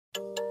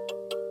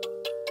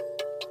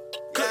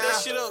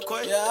shit up,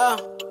 Quay. Yeah.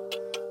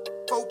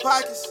 4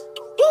 pockets.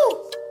 Woo!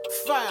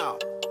 Fam.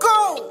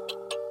 Go!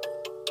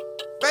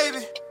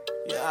 Baby.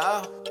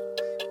 Yeah.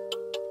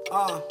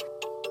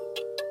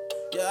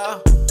 Yeah.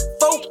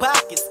 4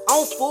 pockets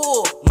on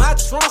full. My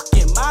trunk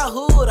and my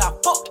hood. I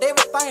fucked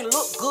everything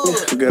look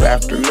good. Good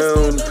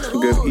afternoon,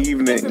 good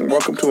evening.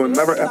 Welcome to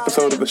another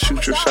episode of the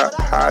Shoot Your Shot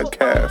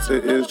podcast.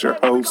 It is your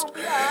host,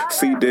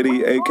 C.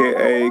 Diddy,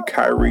 a.k.a.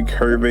 Kyrie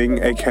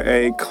Curving,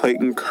 a.k.a.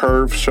 Clayton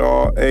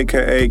Curveshaw,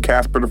 a.k.a.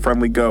 Casper the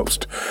Friendly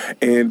Ghost.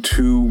 And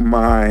to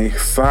my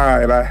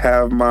side, I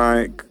have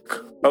my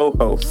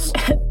co-host.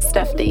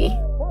 Steph D.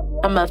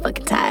 I'm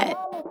motherfucking tired.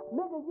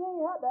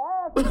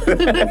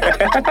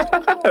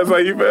 That's how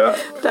you feel?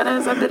 That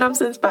is, I've been up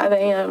since 5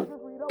 a.m.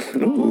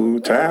 Ooh,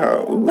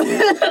 child. Ooh.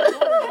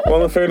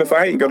 Well, in fairness,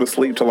 I didn't go to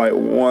sleep till like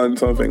 1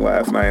 something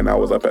last night, and I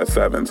was up at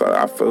 7, so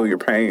I feel your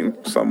pain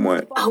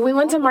somewhat. Oh, we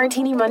went to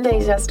Martini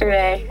Mondays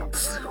yesterday.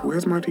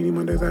 Where's Martini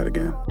Mondays at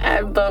again?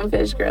 At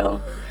Bonefish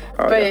Grill.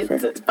 Oh,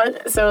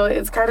 But so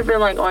it's kind of been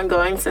like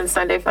ongoing since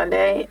Sunday Fun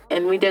Day,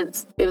 and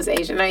it was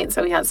Asian night,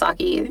 so we had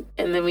sake,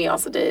 and then we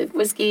also did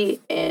whiskey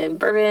and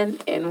bourbon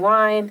and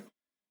wine,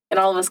 and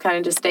all of us kind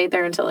of just stayed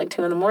there until like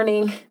 2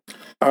 a.m.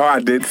 Oh, I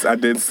did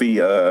see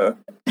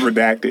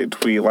Redacted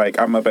tweet like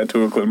I'm up at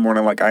 2 o'clock in the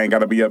morning, like I ain't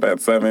gotta be up at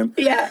 7.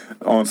 Yeah.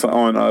 On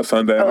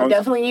Sunday. Oh,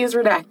 definitely use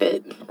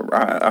Redacted.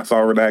 I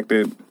saw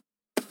Redacted.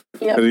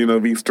 Yep. Cause you know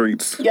these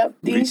streets. Yep.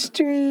 These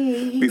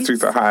streets. These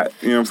streets are hot.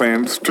 You know what I'm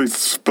saying?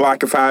 Streets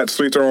block is hot.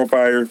 Streets are on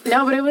fire.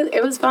 No, but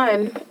it was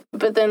fun.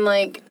 But then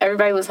like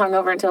everybody was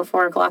hungover until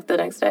 4 o'clock the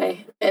next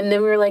day, and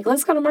then we were like,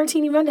 let's go to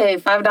Martini Monday.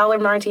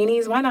 $5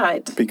 martinis. Why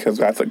not? Because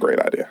that's a great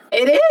idea.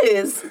 It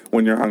is.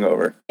 When you're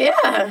hungover.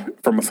 Yeah.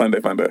 From a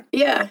Sunday Fun Day.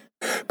 Yeah.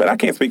 But I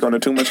can't speak on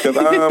it too much because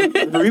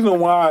the reason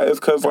why is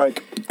because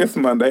like it's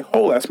Monday,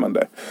 whole ass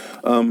Monday.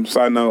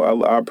 So I know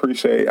I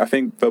appreciate. I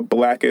think the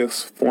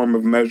blackest form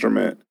of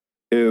measurement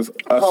is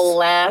us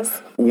whole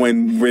ass.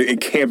 When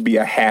it can't be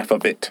a half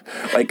of it.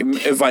 Like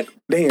it's like,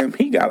 damn,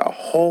 he got a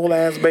whole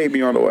ass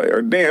baby on the way,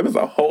 or damn, it's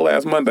a whole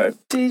ass Monday.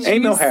 Did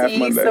Ain't you no half see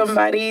Mondays.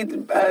 somebody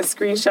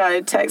screenshot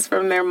a text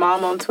from their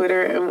mom on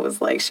Twitter and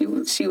was like she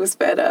was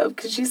fed up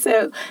because she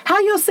said, "How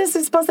your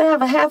sister's supposed to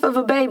have a half of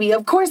a baby?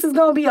 Of course it's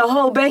gonna be a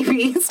whole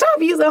baby.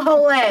 Stop using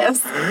whole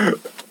ass."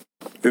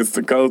 It's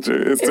the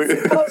culture. It's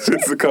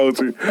the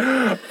culture.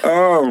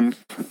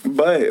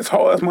 But it's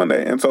whole ass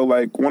Monday, and so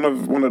like one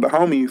of the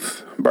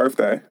homies'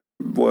 birthday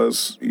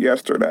was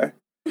yesterday.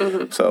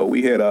 Mm-hmm. So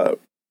we hit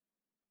up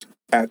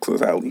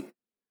Axel's Alley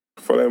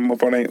for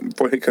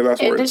because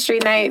that's where industry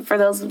night for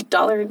those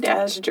 $1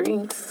 dash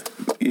drinks.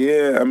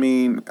 Yeah, I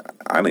mean,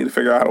 I need to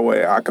figure out a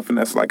way I can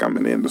finesse like I'm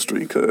in the industry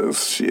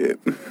because shit.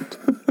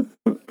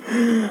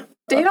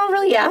 They don't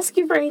really ask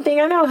you for anything.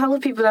 I know hella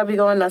people that be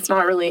going that's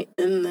not really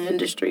in the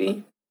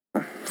industry.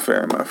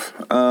 Fair enough.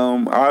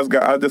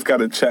 I just got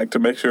to check to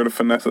make sure the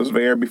finesse is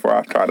there before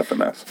I try to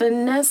finesse.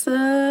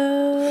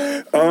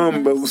 Vanessa.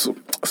 But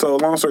so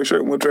long story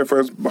short, went there for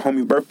his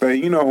homie's birthday.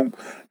 You know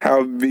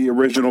how the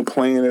original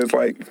plan is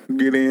like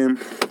get in,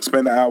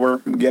 spend an hour,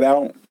 get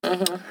out.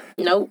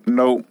 Mm-hmm.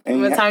 Nope.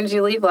 And what time did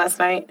you leave last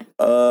night?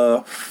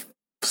 Solid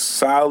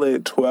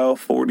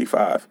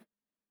 12:45.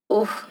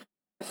 Oof.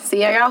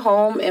 See, I got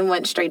home and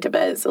went straight to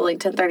bed. So like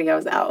 10:30, I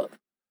was out.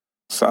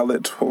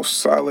 Solid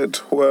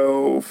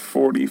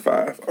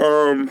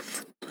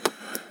 12:45.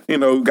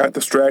 Got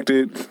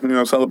distracted.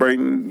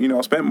 Celebrating.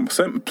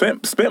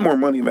 Spent more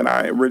money than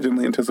I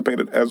originally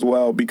anticipated as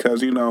well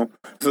because it's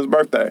his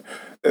birthday,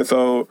 and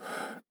so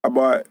I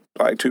bought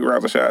like 2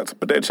 rounds of shots.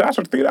 But the shots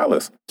were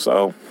 $3,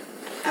 so.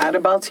 I'd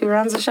have bought 2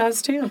 rounds of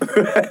shots too. Not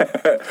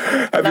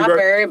for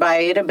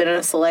everybody. It'd have been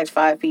a select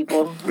 5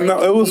 people. Like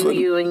no, it was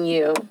you and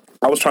you.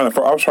 I was trying to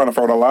throw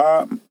the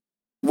lob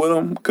with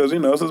him because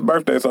it's his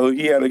birthday, so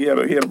he had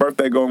a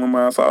birthday going on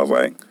mine. So I was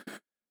like,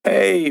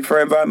 "Hey,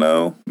 friends I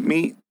know,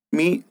 meet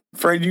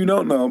friend you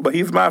don't know, but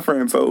he's my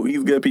friend, so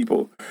he's good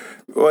people."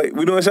 Wait,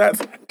 we doing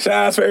shots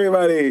for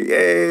everybody!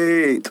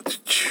 Yay!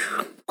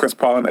 Chris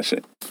Paul and that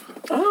shit.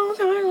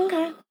 Oh,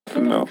 okay.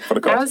 For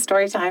the culture. That was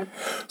story time.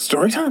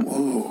 Story time.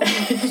 Ooh,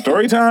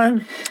 story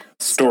time.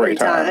 Story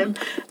time.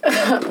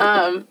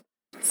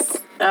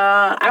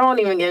 I won't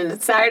even get into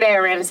it. Saturday, I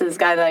ran into this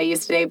guy that I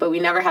used to date, but we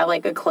never had,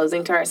 like, a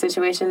closing to our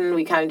situation.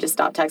 We kind of just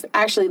stopped texting.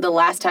 Actually, the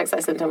last text I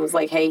sent him was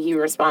like, hey, he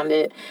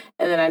responded,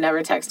 and then I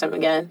never texted him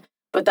again.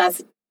 But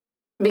that's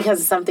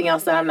because of something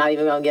else that I'm not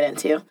even going to get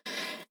into.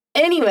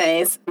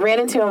 Anyways, ran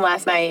into him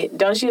last night.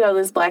 Don't you know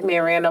this black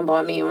man ran up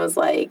on me and was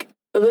like,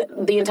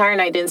 the entire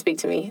night didn't speak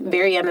to me.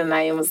 Very end of the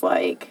night and was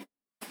like,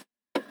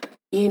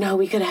 we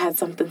could have had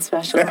something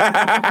special.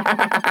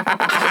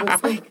 I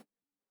was like,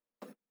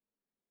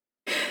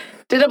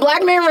 did a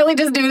black man really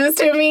just do this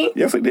to me?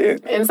 Yes, he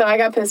did. And so I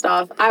got pissed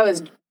off. I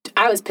was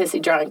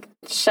pissy drunk.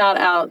 Shout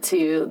out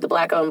to the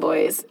Black-owned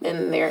boys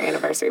in their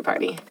anniversary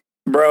party.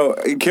 Bro,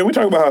 can we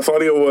talk about how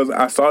salty it was?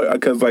 I saw it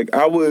because, like,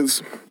 I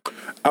was,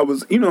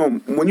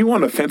 when you on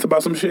the fence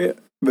about some shit,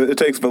 it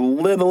takes the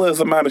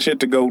littlest amount of shit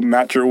to go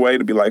not your way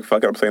to be like,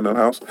 fuck it, I'm staying in the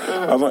house.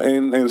 I was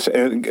like,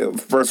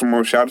 and first of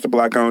all, shout out to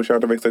Black Owned, shout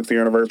out to their 60th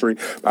anniversary.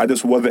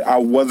 I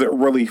wasn't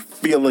really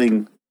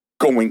feeling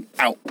going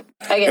out.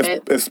 I get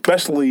it.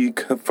 Especially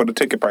for the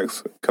ticket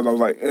price. Because I was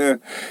like,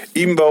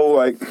 even though,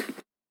 like,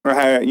 I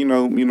had, you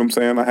know what I'm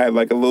saying? I had,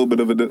 like, a little bit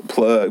of a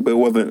plug, but it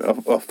wasn't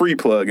a free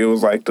plug. It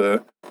was, like,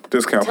 the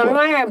discount Tell me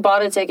plug. why I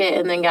bought a ticket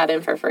and then got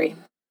in for free.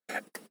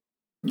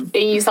 And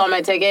you saw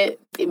my ticket,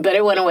 but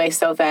it went away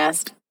so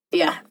fast.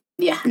 Yeah.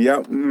 Yep.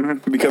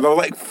 Mm-hmm. Because I was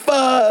like,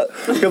 fuck.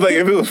 Because, like,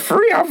 if it was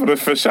free, I would have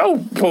for sure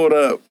pulled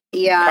up.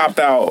 Yeah. Popped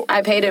out.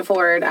 I paid it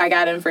forward. I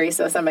got in free,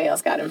 so somebody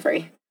else got in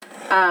free.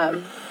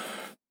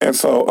 And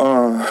so,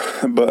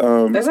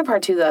 There's a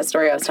part 2 to that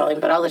story I was telling,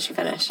 but I'll let you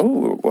finish.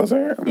 Ooh, was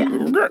there?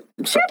 Yeah.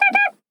 So,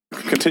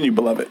 continue,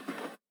 beloved.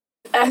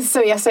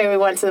 So yesterday we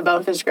went to the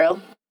Bonefish Grill.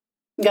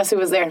 Guess who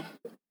was there?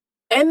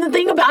 And the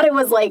thing about it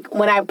was, like,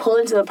 when I pulled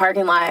into the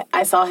parking lot,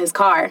 I saw his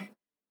car.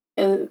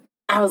 And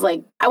I was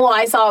like,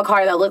 I saw a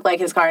car that looked like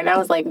his car. And I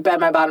was like, bet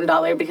my bottom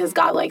dollar, because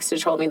God likes to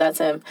troll me. That's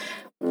him.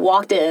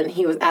 Walked in.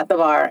 He was at the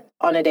bar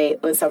on a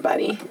date with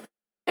somebody.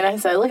 And I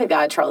said, look at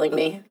God trolling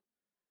me.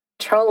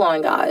 Troll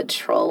on, God.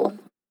 Troll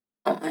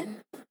on.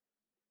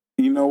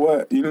 You know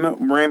what?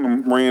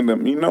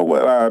 Random. You know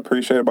what I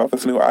appreciate about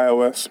this new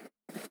iOS?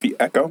 The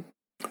Echo.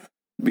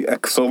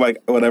 So,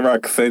 like, whatever I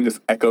send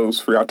just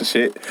echoes throughout the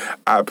shit.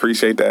 I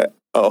appreciate that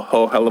a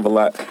whole hell of a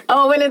lot.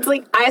 Oh, and it's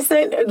like, I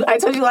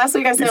told you last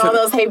week I sent all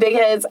those hey big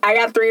heads. I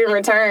got 3 in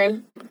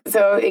return.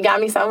 So it got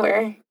me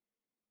somewhere.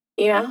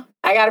 You know?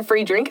 I got a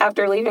free drink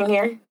after leaving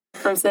here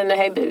from sending a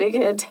hey big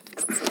head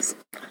text.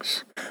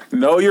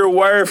 Know your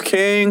worth,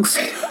 kings.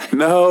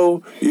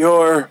 Know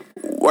your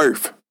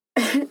worth.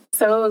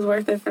 So it was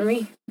worth it for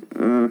me.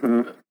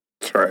 Mm-hmm.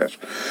 Trash.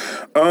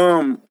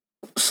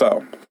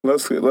 So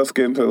let's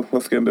get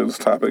into this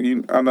topic.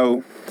 I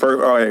know.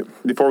 First, all right.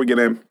 Before we get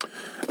in,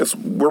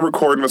 we're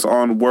recording this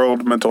on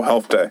World Mental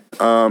Health Day.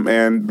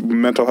 And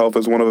mental health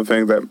is one of the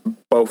things that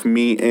both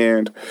me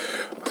and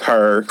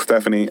her,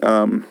 Stephanie,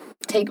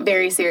 take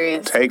very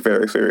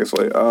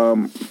seriously.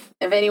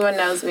 If anyone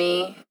knows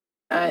me,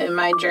 in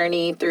my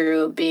journey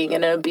through being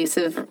in an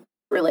abusive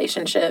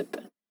relationship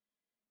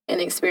and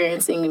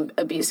experiencing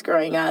abuse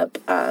growing up,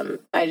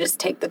 I just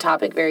take the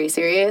topic very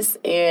serious,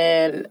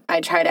 and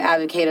I try to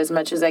advocate as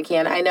much as I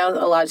can. I know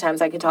a lot of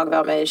times I can talk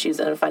about my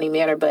issues in a funny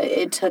manner, but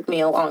it took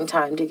me a long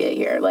time to get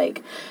here.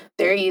 Like,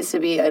 there used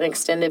to be an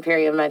extended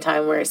period of my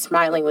time where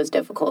smiling was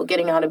difficult,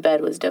 getting out of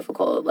bed was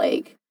difficult,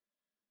 like,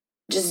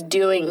 just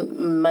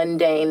doing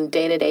mundane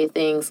day-to-day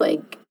things,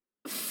 like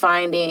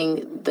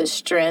finding the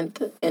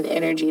strength and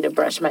energy to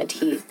brush my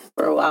teeth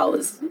for a while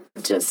was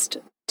just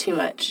too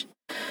much.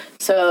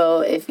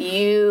 So if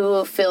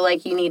you feel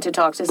like you need to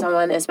talk to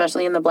someone,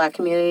 especially in the Black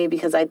community,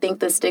 because I think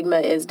the stigma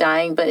is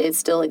dying, but it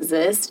still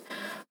exists,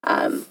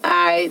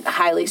 I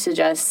highly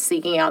suggest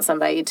seeking out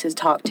somebody to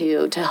talk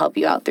to help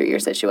you out through your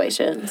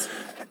situations.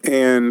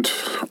 And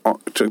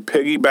to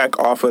piggyback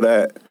off of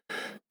that,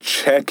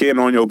 check in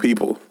on your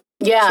people.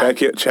 Yeah.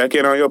 Check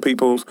in on your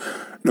peoples,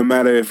 no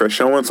matter if they're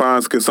showing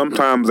signs, because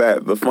sometimes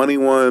the funny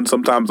one,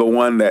 sometimes the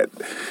one that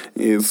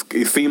it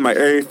seems like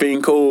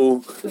everything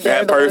cool.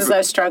 They're the ones that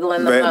are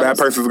struggling the most. That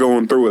person's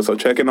going through it. So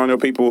check in on your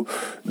people.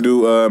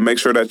 Do make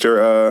sure that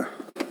you're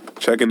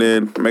checking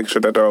in, make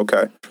sure that they're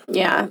okay.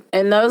 Yeah,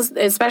 and those,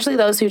 especially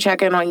those who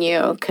check in on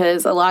you,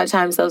 because a lot of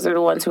times those are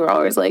the ones who are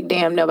always like,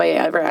 damn, nobody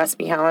ever asked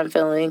me how I'm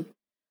feeling.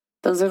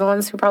 Those are the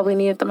ones who probably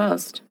need it the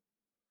most.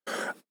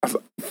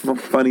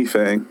 Funny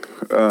thing,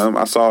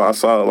 I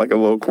saw like a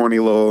little corny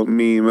little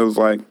meme. It was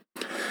like,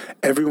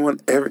 everyone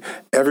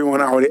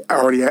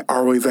already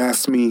always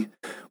asks me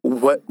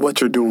what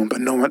you're doing,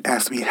 but no one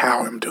asked me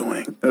how I'm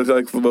doing. It was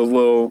like those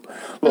little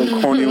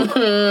corny.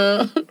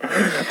 That's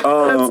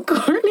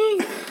corny.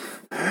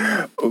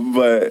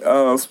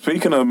 But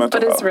speaking of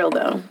mental health, but it's real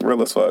though.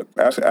 Real as fuck.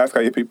 Ask how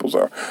your peoples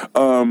are.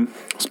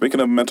 Speaking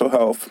of mental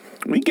health,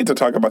 we get to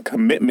talk about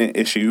commitment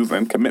issues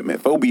and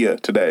commitment phobia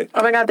today.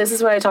 Oh my God, this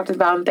is what I talked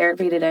about in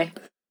therapy today.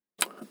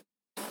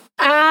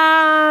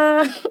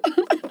 Yeah.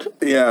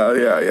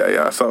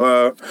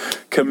 So,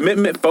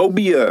 commitment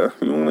phobia.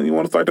 You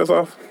want to start this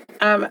off?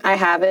 I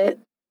have it.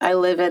 I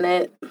live in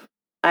it.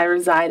 I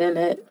reside in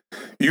it.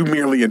 You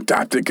merely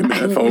adopted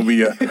commitment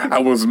phobia. I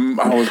was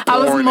molded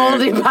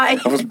by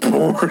it. I was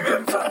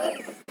born by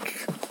it.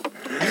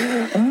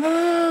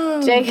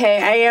 JK,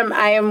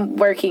 I am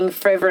working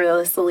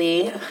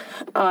frivolously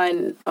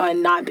on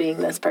not being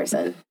this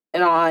person,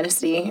 in all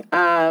honesty.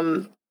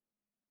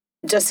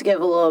 Just to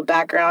give a little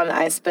background,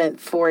 I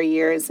spent 4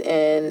 years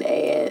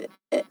not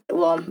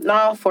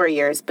all 4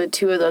 years, but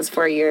 2 of those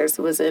 4 years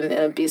was in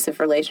an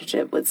abusive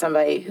relationship with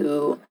somebody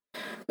who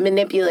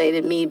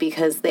manipulated me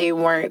because they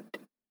weren't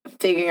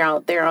figuring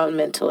out their own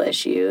mental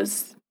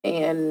issues.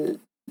 And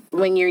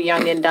when you're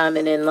young and dumb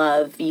and in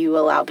love, you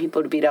allow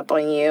people to beat up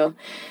on you.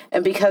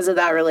 And because of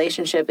that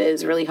relationship, it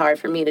is really hard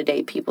for me to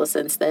date people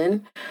since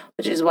then,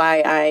 which is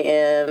why I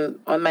am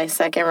on my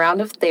second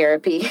round of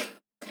therapy.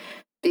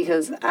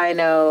 because I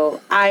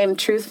know I am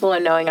truthful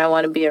in knowing I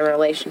want to be in a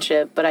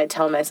relationship, but I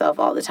tell myself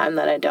all the time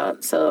that I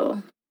don't.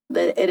 So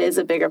that it is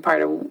a bigger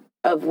part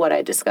of what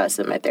I discuss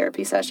in my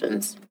therapy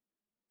sessions.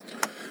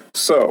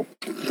 So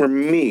for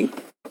me,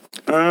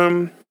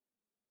 I'm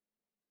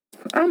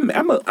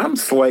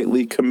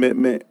slightly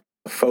commitment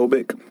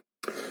phobic,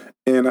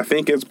 and I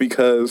think it's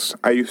because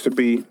I used to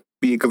be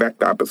the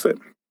exact opposite.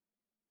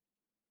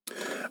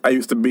 I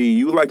used to be,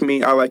 you like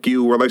me, I like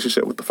you,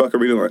 relationship, what the fuck are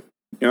we doing?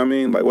 You know what I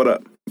mean? Like, what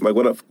up? Like,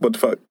 what up? What the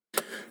fuck?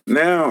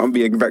 Now I'm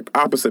the exact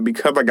opposite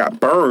because I got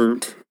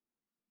burned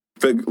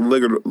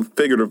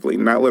figuratively,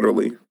 not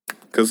literally,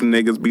 because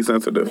niggas be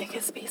sensitive.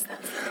 Niggas be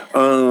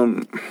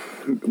sensitive.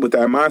 With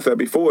that mindset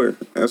before.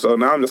 And so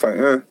now I'm just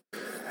like,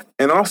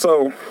 And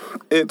also,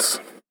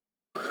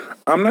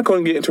 I'm not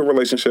going to get into a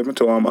relationship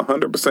until I'm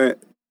 100%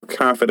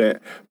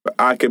 confident that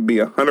I can be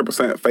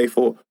 100%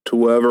 faithful to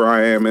whoever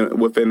I am in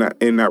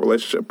that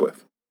relationship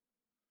with.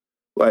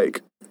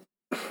 Like,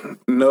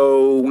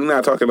 no, we're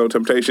not talking no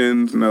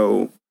temptations,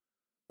 no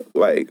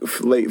like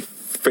late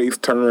face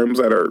terms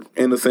that are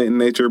innocent in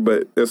nature,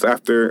 but it's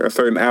after a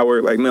certain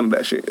hour. Like, none of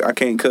that shit. I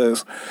can't,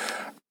 because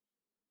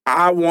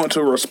I want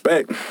to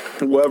respect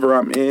whoever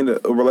I'm in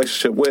a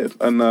relationship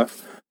with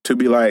enough to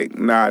be like,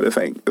 nah, this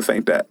ain't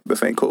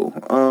cool.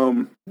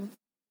 And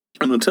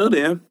until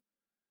then,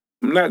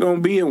 I'm not gonna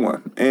be in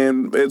one.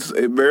 And there's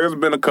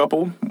been a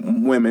couple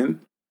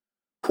women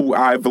who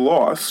I've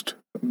lost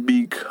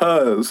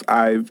because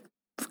I've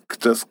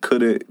just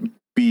couldn't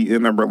be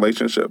in a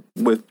relationship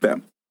with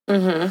them.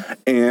 Mm-hmm.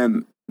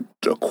 And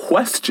the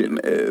question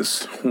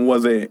is,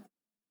 was it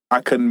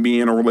I couldn't be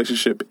in a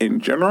relationship in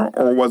general,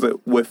 or was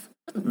it with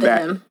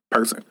that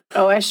person?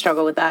 Oh, I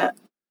struggle with that.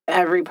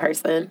 Every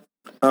person.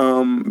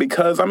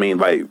 Because I mean,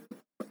 like,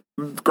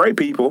 great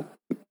people,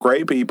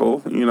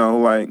 you know,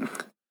 like,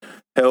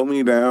 held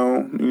me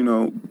down, you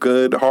know,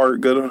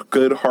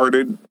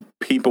 good-hearted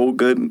people,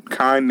 good,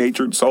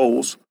 kind-natured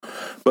souls.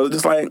 But it's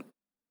just like,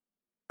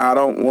 I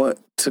don't want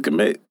to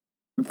commit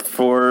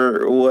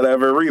for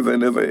whatever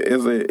reason. Is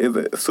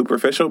it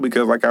superficial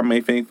because, like, I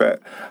may think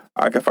that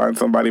I can find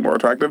somebody more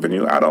attractive than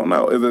you? I don't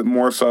know. Is it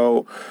more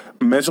so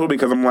mental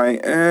because I'm like,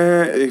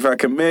 if I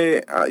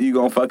commit, you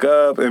gonna fuck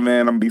up and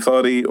then I'm gonna be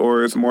salty?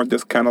 Or it's more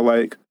just kind of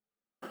like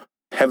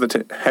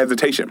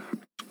hesitation?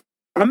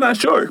 I'm not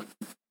sure.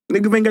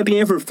 Niggas ain't got the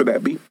answers to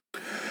that, B.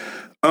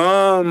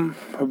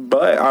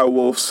 But I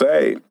will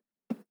say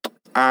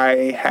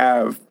I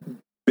have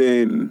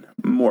been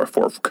more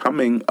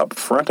forthcoming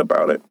upfront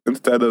about it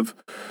instead of,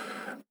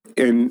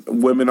 and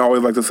women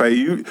always like to say,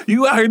 you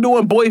out here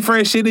doing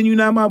boyfriend shit and you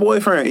not my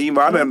boyfriend.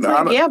 Even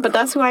yeah, but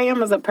that's who I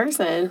am as a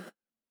person.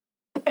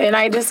 And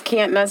I just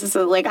can't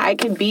necessarily, like, I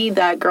could be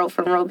that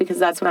girlfriend role because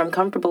that's what I'm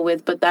comfortable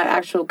with, but that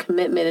actual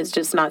commitment is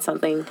just not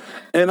something.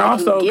 And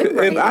also,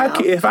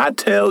 if I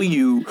tell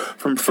you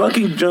from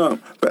fucking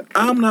jump that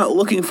I'm not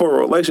looking for a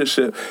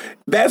relationship,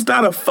 that's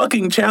not a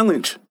fucking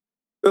challenge.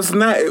 It's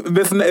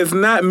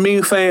not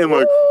me saying,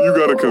 like, you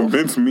gotta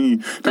convince me.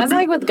 That's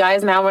like with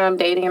guys now when I'm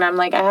dating and I'm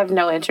like, I have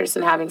no interest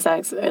in having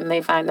sex, and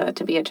they find that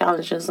to be a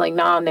challenge. It's like,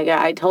 no, nigga,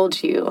 I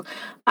told you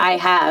I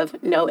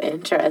have no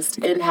interest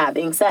in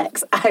having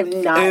sex.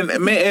 I'm not.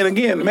 And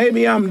again,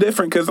 maybe I'm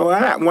different because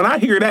when I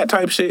hear that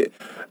type shit,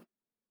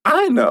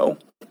 I know.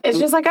 It's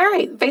just like, all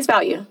right, face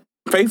value.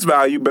 Face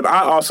value, but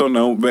I also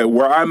know that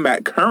where I'm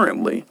at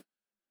currently,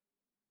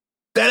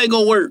 that ain't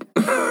gonna work.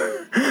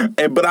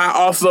 But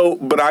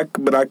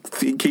I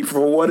keep for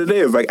what it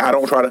is. Like, I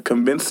don't try to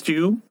convince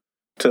you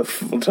to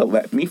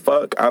let me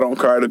fuck. I don't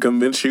try to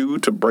convince you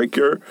to break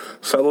your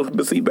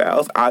celibacy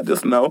vows. I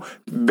just know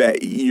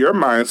that your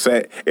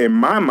mindset and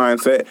my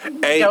mindset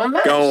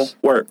ain't gonna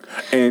work.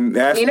 And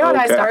that's You know what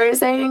I started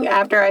saying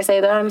after I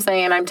say that? I'm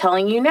saying, I'm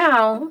telling you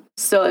now.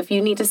 So if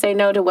you need to say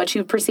no to what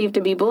you perceive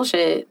to be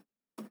bullshit,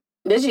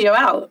 this is your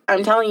out.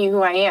 I'm telling you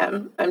who I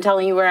am. I'm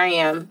telling you where I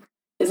am.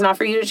 It's not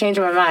for you to change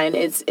my mind.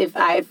 It's if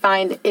I,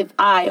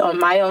 on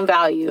my own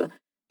value,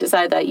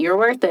 decide that you're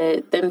worth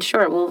it, then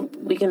sure,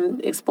 we can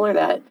explore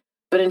that.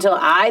 But until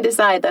I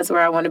decide that's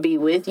where I want to be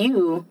with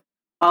you,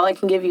 all I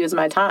can give you is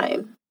my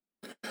time.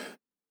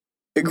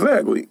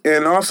 Exactly.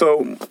 And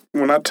also,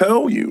 when I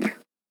tell you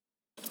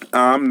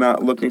I'm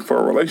not looking for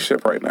a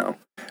relationship right now,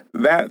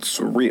 that's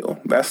real.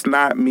 That's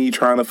not me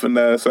trying to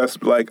finesse. That's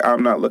like,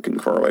 I'm not looking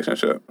for a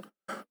relationship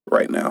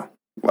right now.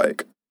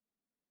 Like,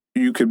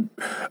 you could,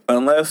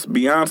 unless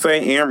Beyonce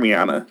and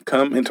Rihanna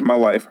come into my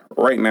life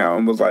right now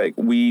and was like,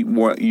 we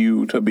want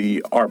you to be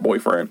our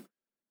boyfriend.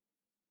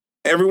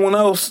 Everyone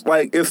else,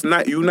 like, it's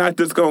not, you're not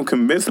just going to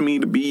convince me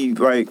to be,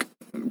 like,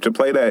 to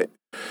play that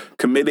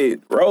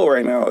committed role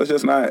right now. It's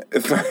just not,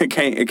 it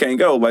can't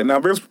go. Like, now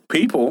there's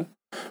people,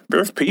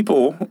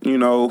 you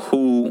know,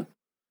 who,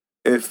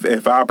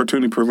 if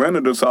opportunity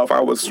presented itself,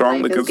 I would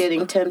strongly consider.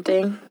 Getting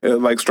tempting. I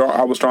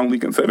would strongly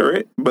consider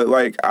it. But,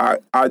 like,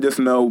 I just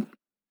know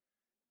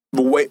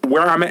the way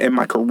where I'm at in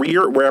my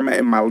career, where I'm at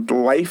in my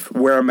life,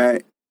 where I'm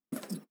at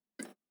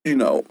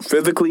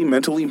physically,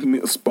 mentally,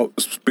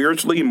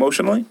 spiritually,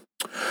 emotionally,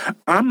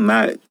 I'm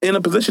not in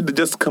a position to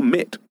just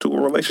commit to a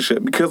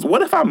relationship, because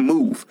what if I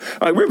move?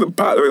 Like,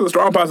 there's a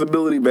strong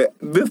possibility that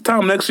this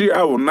time next year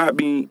I will not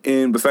be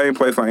in the same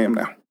place I am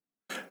now.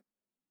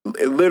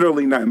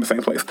 Literally not in the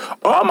same place.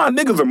 All my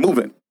niggas are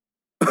moving.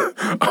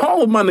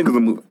 All of my niggas are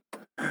moving.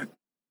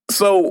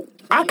 So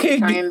I can't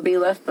trying to be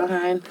left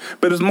behind.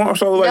 But it's more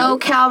so like, no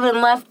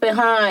Calvin left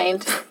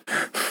behind.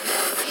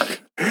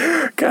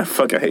 God,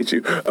 fuck, I hate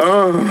you. But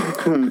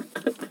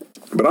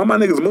all my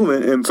niggas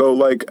moving, and so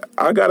like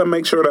I gotta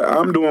make sure that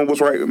I'm doing what's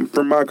right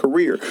for my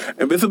career.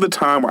 And this is the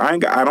time where I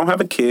don't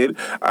have a kid,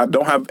 I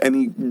don't have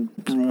any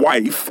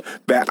wife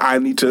that I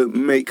need to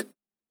make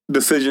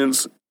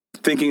decisions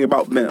thinking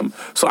about them.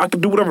 So I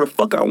can do whatever the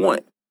fuck I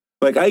want.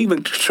 Like, I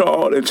even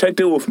called and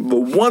checked in with the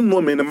one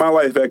woman in my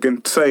life that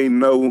can say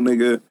no,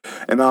 nigga,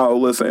 and I'll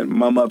listen.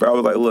 My mother, I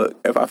was like, look,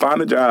 if I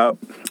find a job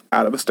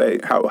out of a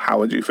state, how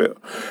would you feel?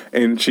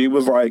 And she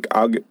was like,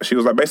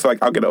 basically like,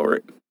 I'll get over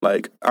it.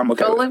 Like, I'm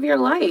okay. Go live your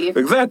life.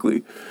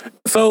 Exactly.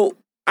 So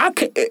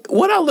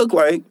what I look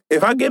like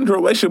if I get into a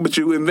relationship with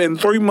you and then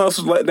 3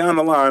 months down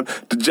the line,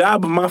 the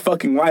job of my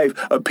fucking life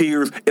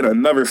appears in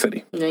another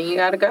city. Then you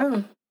gotta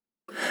go.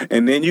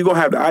 And then you're going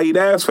to have the I eat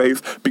ass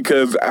face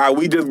because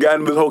we just got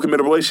into this whole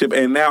committed relationship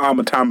and now I'm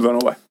a time zone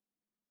away.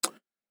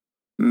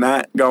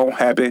 Not going to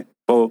happen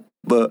for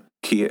the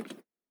kid.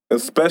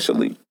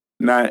 Especially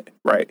not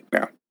right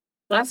now.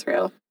 That's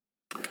real.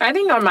 I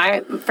think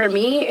for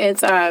me,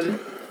 it's,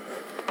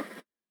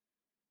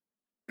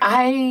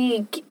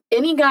 any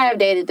guy I've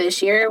dated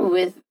this year,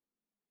 with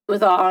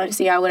all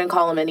honesty, I wouldn't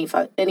call him any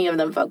of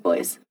them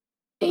fuckboys.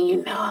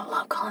 And I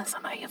love calling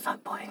somebody a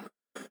fuckboy.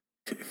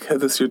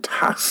 Because it's your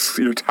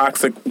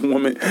toxic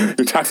woman,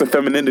 your toxic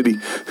femininity.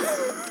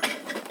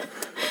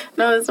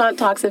 No, it's not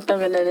toxic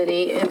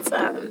femininity. It's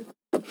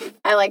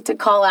I like to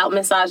call out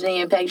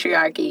misogyny and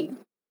patriarchy.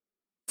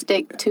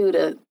 Stick to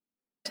the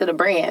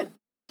brand.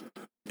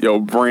 Your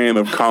brand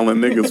of calling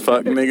niggas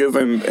fuck niggas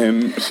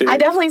and shit. I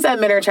definitely said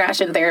men are trash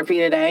in therapy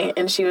today,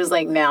 and she was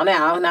like, now,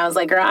 and I was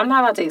like, girl, I'm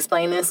not about to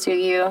explain this to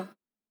you.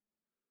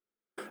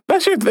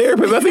 That's your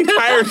therapist. That's the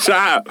entire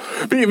job.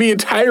 The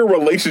entire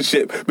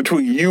relationship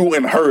between you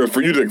and her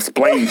for you to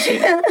explain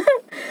shit.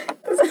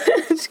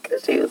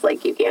 She was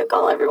like, you can't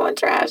call everyone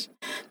trash.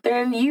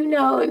 Then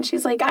and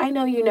she's like, I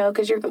know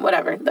because you're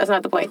whatever. That's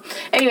not the point.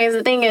 Anyways,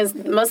 the thing is,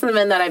 most of the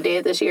men that I've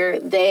dated this year,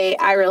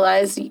 I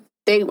realized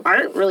they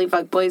aren't really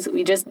fuckboys.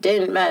 We just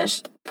didn't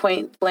mesh,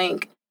 point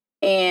blank.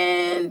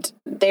 And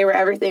they were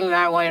everything that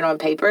I wanted on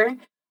paper,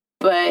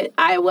 but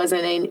I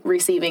wasn't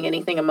receiving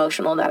anything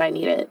emotional that I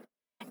needed.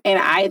 And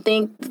I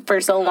think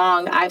for so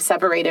long, I've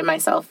separated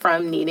myself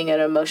from needing an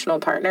emotional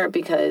partner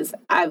because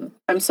I'm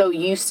so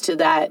used to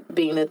that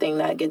being the thing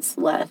that gets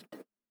left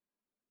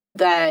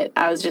that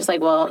I was just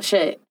like, well,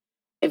 shit,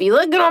 if you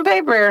look good on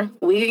paper,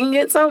 we can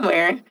get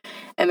somewhere.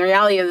 And the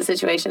reality of the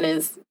situation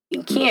is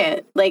you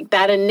can't. Like,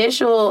 that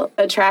initial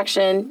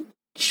attraction,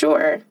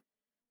 sure.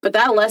 But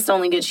that lust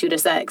only gets you to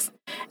sex.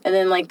 And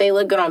then, like, they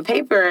look good on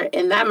paper,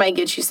 and that might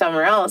get you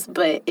somewhere else.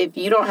 But if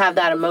you don't have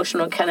that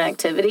emotional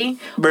connectivity,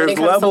 there's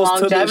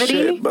levels to this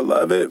shit,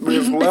 beloved.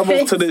 There's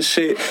levels to this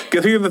shit.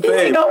 Because here's the thing. It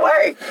ain't gonna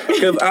work.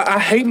 Because I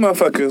hate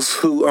motherfuckers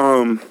who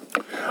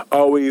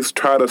always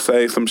try to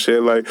say some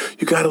shit like,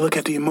 you gotta look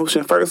at the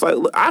emotion first. Like,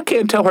 look, I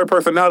can't tell her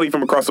personality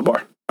from across the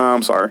bar.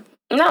 I'm sorry.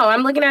 No,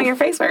 I'm looking at your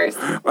face first.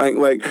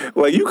 Like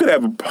you could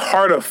have a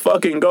heart of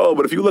fucking gold,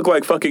 but if you look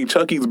like fucking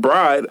Chucky's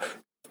bride,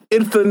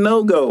 it's a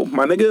no-go,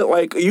 my nigga.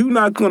 Like, you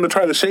not going to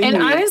try to shame me.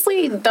 And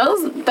honestly,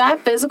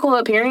 that physical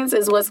appearance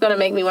is what's going to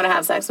make me want to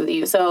have sex with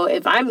you. So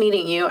if I'm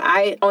meeting you,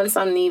 I, on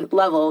some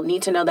level,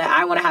 need to know that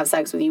I want to have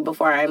sex with you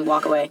before I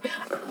walk away.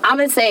 I'm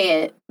going to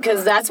say it,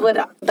 because that is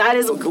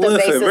the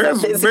basis of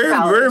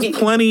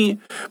physicality.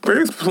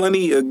 There's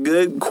plenty of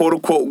good,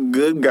 quote-unquote,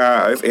 good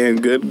guys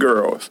and good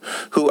girls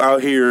who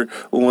out here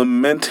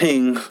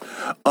lamenting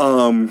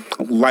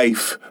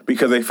life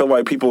because they feel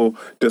like people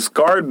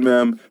discard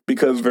them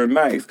because they're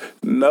nice.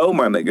 No,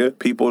 my nigga.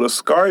 People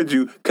discard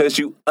you because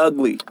you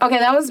ugly. Okay,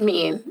 that was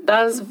mean.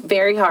 That was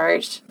very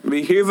harsh. I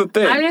mean, here's the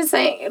thing. I'm just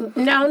saying,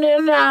 no.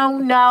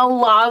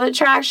 Law of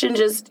attraction.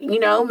 Just,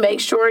 make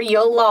sure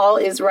your law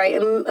is right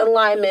in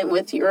alignment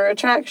with your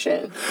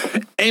attraction.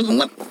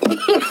 And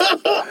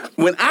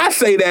when I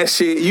say that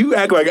shit, you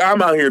act like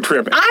I'm out here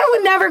tripping. I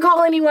would never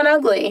call anyone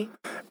ugly.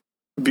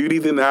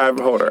 Beauty's in the eye of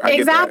the beholder.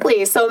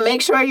 Exactly. So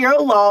make sure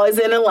your law is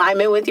in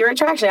alignment with your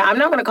attraction. I'm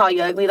not going to call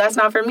you ugly. That's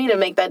not for me to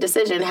make that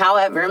decision.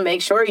 However,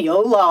 make sure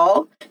your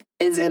law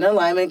is in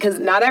alignment, because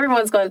not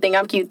everyone's going to think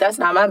I'm cute. That's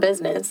not my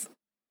business.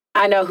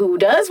 I know who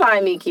does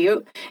find me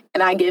cute,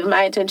 and I give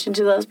my attention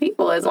to those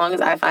people as long as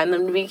I find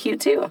them to be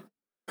cute too.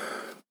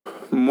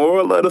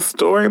 Moral of the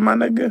story, my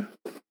nigga.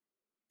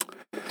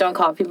 Don't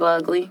call people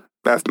ugly.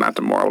 That's not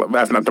the moral of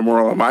my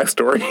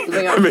story.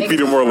 That may be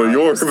the moral of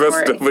yours. That's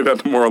definitely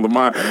not the moral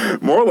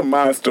of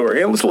my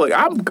story. And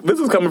look,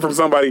 this is coming from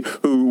somebody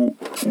who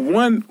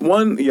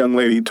one young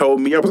lady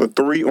told me I was a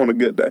 3 on a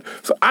good day.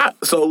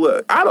 So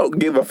look, I don't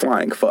give a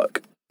flying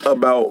fuck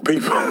about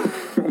people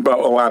about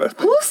a lot of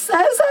things. Who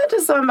says that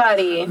to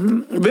somebody?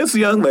 This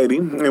young lady,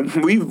 and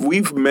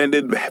we've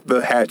mended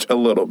the hatch a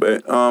little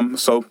bit.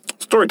 So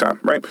story time,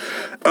 right?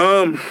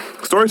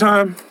 Story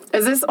time.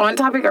 Is this on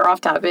topic or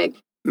off topic?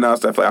 No,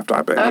 it's definitely off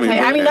topic. Okay,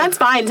 I mean that's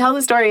fine. Tell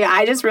the story.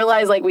 I just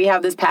realized like we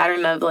have this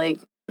pattern of like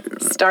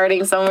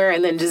starting somewhere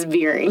and then just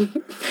veering.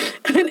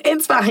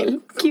 It's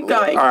fine. Keep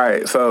going. All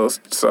right,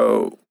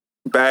 so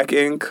back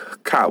in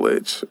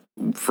college,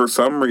 for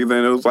some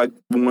reason, it was like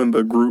when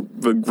the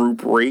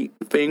group rate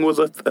thing was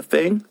a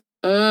thing.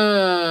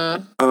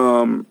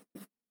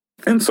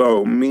 And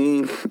so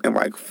me and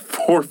like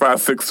 4, 5,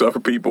 6 other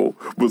people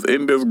was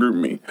in this group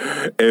me,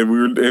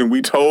 and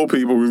we told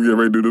people we was getting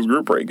ready to do this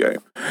group rate game,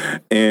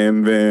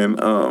 and then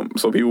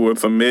so people would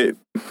submit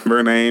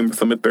their name,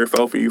 submit their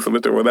selfie,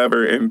 submit their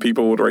whatever, and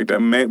people would rate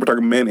them. We're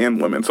talking men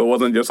and women, so it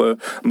wasn't just a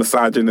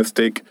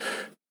misogynistic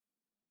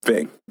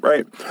thing,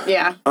 right?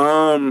 Yeah.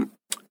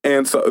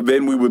 And so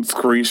then we would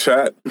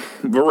screenshot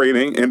the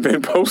rating and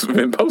then post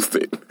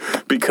it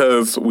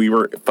because we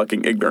were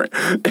fucking ignorant.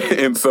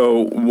 And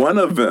so one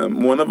of a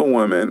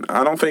woman,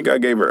 I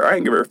didn't give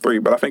her 3,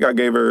 but I think I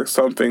gave her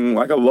something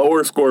like a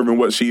lower score than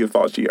what she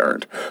thought she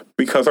earned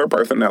because her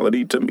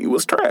personality to me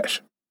was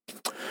trash.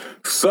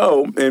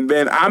 So, and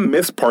then I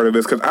missed part of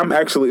this because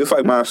it's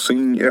like my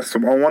senior, I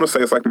want to say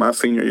it's like my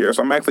senior year.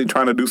 So I'm actually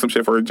trying to do some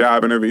shit for a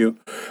job interview,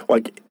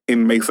 like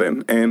in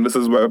Mason. And this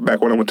is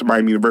back when I went to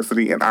Miami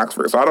University in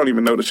Oxford. So I don't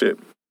even know the shit.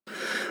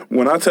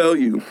 When I tell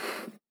you,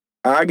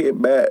 I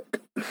get back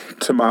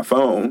to my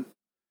phone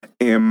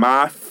and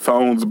my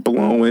phone's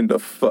blowing the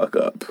fuck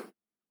up.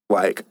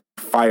 Like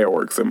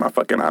fireworks in my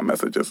fucking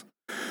iMessages.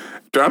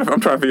 I'm trying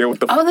to figure out what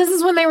the... Oh, this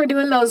is when they were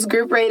doing those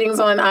group ratings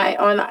on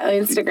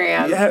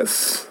Instagram.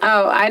 Yes.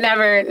 Oh, I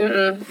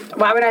never...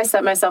 Why would I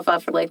set myself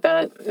up for like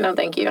that? No,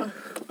 thank you.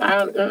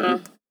 I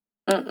don't...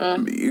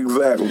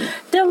 Exactly.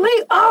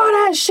 Delete all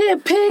that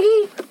shit,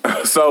 piggy.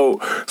 So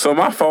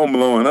my phone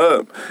blowing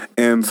up,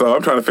 and so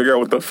I'm trying to figure out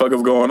what the fuck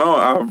is going on.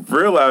 I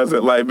realized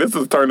that like this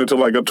has turned into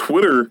like a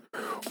Twitter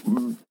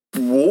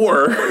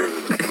war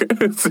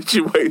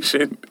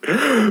situation.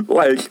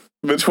 Like...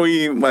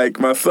 between like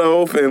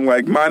myself and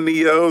like my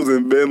neos,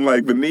 and then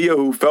like the neo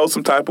who felt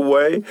some type of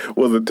way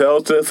was a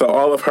Delta, so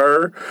all of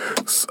her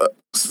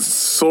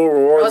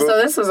sorority. Oh, so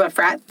this was a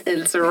frat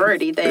and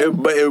sorority thing.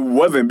 But it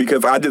wasn't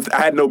because I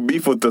had no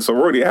beef with the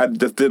sorority. I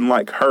just didn't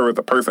like her as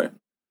a person.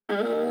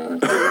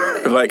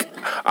 Like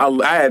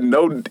I had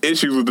no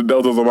issues with the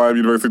Deltas on Miami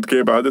University to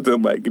care about. I just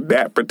didn't like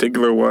that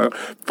particular one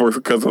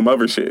because of some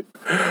other shit.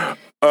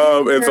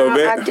 And so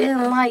then I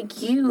didn't like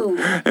you.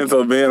 And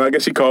so then I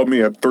guess she called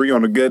me a 3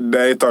 on a good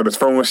day, started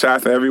throwing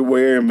shots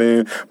everywhere, and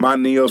then my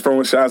neos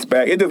throwing shots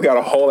back. It just got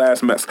a whole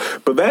ass mess.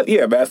 But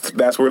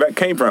that's where that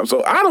came from.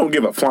 So I don't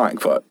give a flying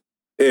fuck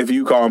if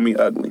you call me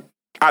ugly.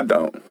 I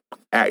don't.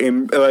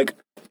 In like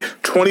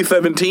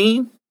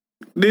 2017,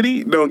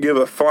 Diddy don't give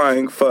a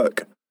flying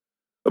fuck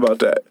about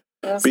that.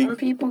 Well, some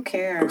people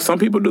care. Some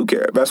people do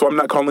care. That's why I'm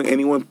not calling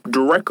anyone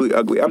directly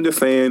ugly. I'm just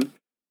saying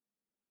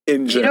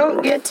in general. You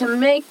don't get to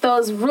make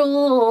those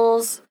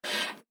rules.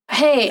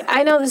 Hey,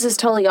 I know this is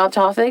totally off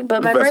topic,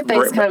 but my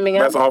birthday's coming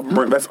up.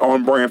 That's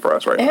on brand for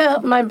us, right? Yeah,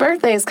 my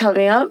birthday's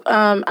coming up.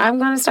 I'm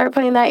going to start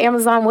putting that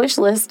Amazon wish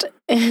list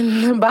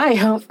in the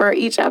bio for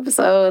each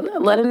episode.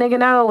 Let a nigga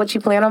know what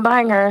you plan on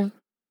buying her.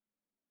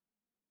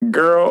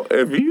 Girl,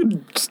 if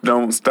you just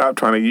don't stop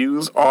trying to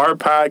use our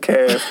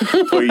podcast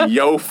for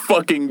your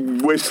fucking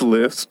wish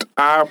list,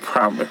 I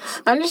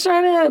promise. I'm just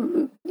trying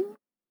to...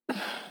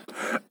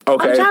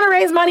 Okay. I'm trying to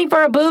raise money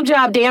for a boob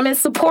job, damn it.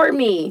 Support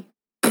me.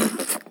 Get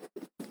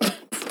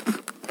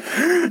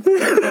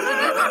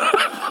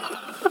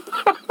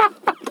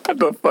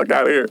the fuck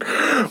out of here.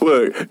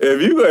 Look,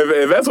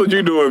 if that's what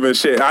you're doing, then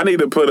shit, I need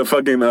to put a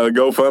fucking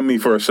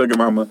GoFundMe for a sugar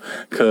mama.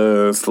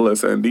 Because,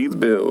 listen, these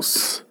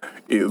bills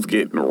is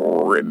getting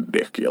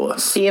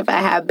ridiculous. See, if I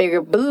have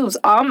bigger boobs,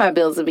 all my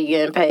bills will be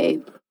getting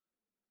paid.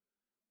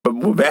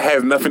 But that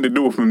has nothing to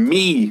do with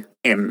me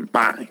and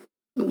mine.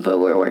 But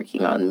we're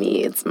working on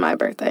me. It's my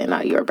birthday,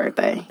 not your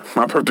birthday.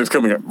 My birthday's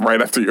coming up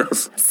right after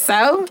yours.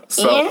 So?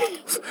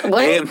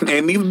 What?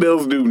 And these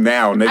bills due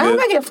now, nigga. I hope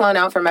I get flown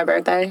out for my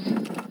birthday.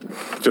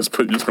 Just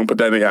gonna put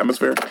that in the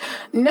atmosphere?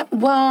 No,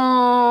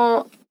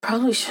 well,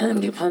 probably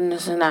shouldn't be putting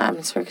this in the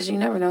atmosphere because you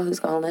never know who's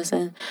gonna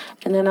listen.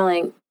 And then I'm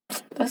like,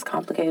 that's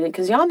complicated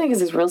because y'all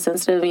niggas is real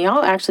sensitive and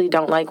y'all actually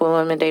don't like when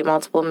women date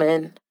multiple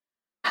men.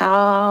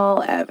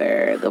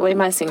 However, the way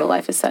my single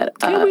life is set up...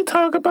 Can we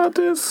talk about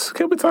this?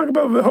 Can we talk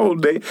about the whole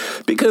date?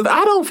 Because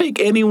I don't think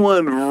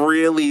anyone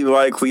really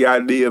likes the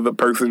idea of a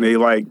person they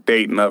like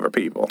dating other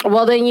people.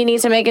 Well, then you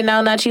need to make it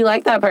known that you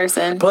like that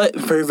person. But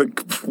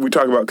we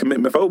talk about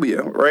commitment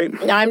phobia, right?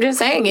 I'm just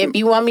saying, if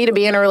you want me to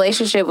be in a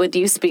relationship with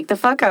you, speak the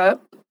fuck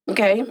up.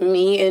 Okay?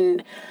 Me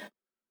in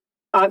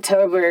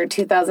October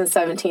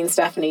 2017,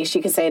 Stephanie,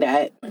 she could say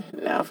that.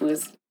 Now, if it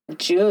was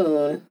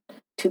June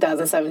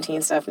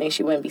 2017 Stephanie,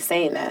 she wouldn't be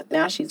saying that.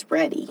 Now she's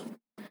ready.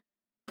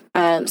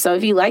 So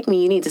if you like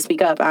me, you need to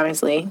speak up,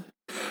 honestly.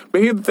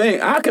 But here's the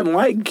thing, I can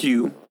like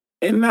you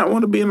and not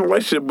want to be in a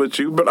relationship with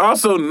you, but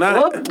also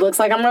not. Well, looks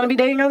like I'm going to be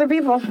dating other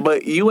people.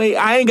 But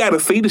I ain't got to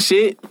see the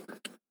shit.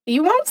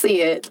 You won't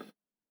see it.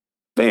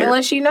 Fair.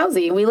 Unless you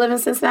nosy. We live in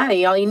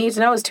Cincinnati. All you need to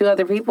know is 2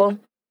 other people.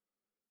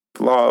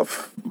 Law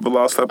of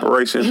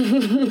separation.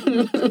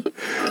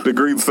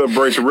 Degrees of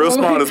separation. Real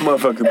small, this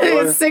motherfucker.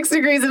 Boy. It's 6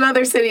 degrees in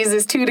other cities.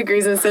 It's 2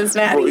 degrees in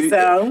Cincinnati.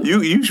 So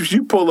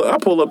you pull up. I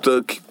pull up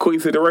to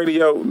Queen City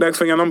Radio. Next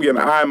thing I know, I'm getting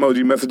eye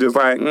emoji messages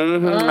like,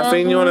 I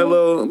seen you on that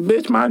little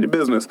bitch. Mind your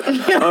business.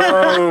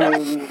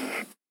 Okay.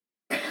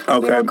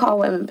 We don't call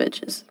women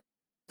bitches.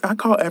 I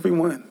call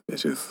everyone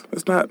bitches.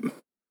 It's not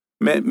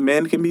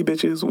men can be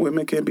bitches.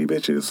 Women can be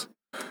bitches.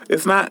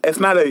 It's not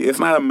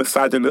a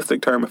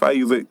misogynistic term if I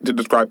use it to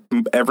describe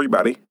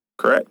everybody,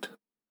 correct?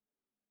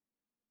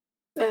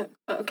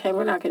 Okay,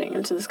 we're not getting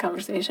into this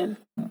conversation.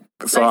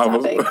 So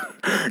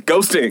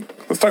ghosting.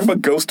 Let's talk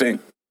about ghosting.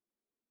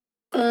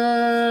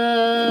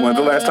 When's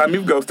the last time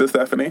you've ghosted,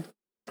 Stephanie?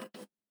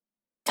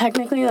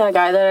 Technically, that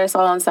guy that I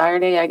saw on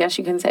Saturday, I guess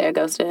you can say I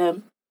ghosted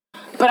him.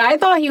 But I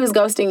thought he was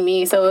ghosting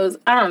me, so it was,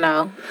 I don't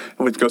know.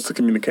 Which goes to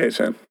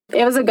communication.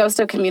 It was a ghost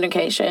of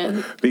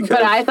communication.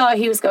 But I thought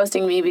he was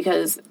ghosting me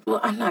because, well,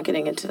 I'm not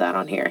getting into that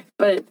on here.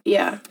 But,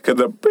 yeah. Because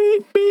the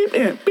beep, beep,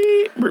 and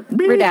beep,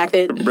 beep.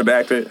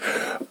 Redacted.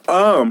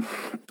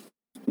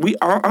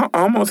 I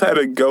almost had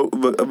a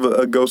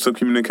ghost of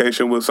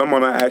communication with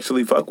someone I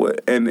actually fuck with.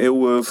 And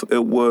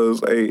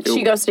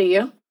She ghosted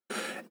you?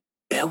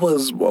 It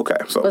was, okay,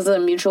 so. Was it a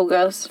mutual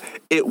ghost?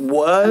 It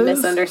was. A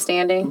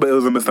misunderstanding? But it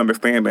was a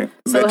misunderstanding.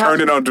 So that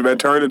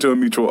turned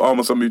into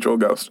almost a mutual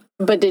ghost.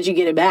 But did you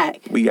get it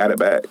back? We got it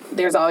back.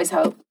 There's always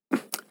hope.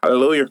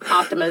 Hallelujah.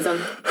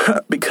 Optimism.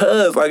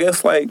 Because I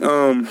guess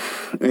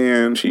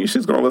and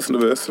she's gonna listen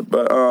to this,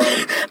 but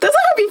that's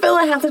how I be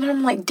feeling half the time.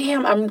 I'm like,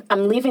 damn,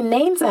 I'm leaving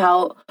names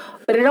out,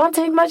 but it don't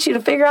take much to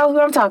figure out who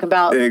I'm talking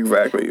about.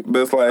 Exactly.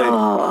 But it's like,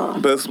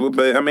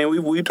 but I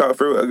mean, we talked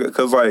through it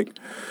because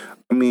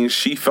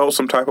she felt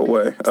some type of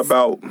way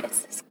about.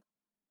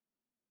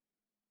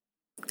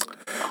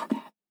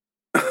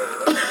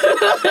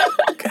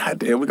 God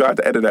damn, we got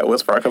to edit that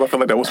whisper because I feel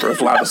like that whisper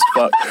is loud as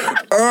fuck.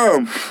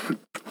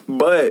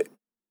 But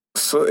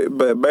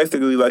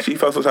basically, she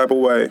felt some type of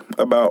way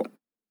about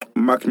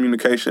my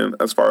communication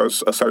as far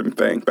as a certain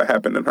thing that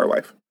happened in her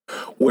life,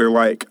 where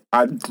I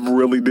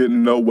really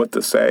didn't know what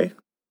to say,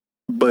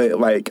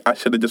 but I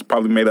should have just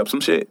probably made up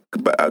some shit,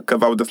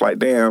 because I was just like,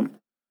 damn,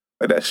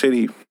 that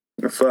shitty.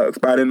 It sucks,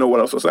 but I didn't know what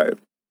else to say.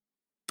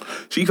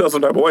 She felt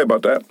some type of way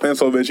about that, and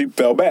so then she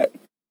fell back.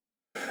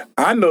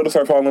 I noticed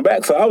her falling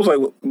back, so I was like,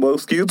 well,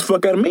 excuse the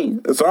fuck out of me.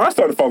 And so I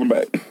started falling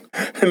back.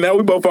 And now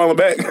we both falling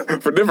back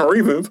for different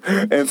reasons.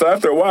 And so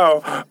after a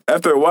while,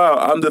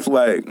 I'm just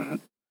like,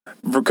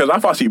 because I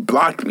thought she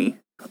blocked me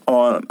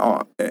on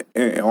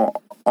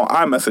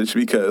iMessage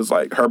because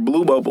her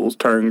blue bubbles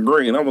turned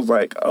green. I was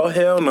like, oh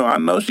hell no, I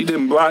know she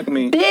didn't block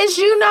me. Bitch,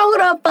 you know who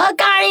the fuck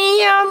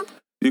I am.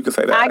 You can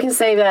say that. I can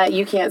say that.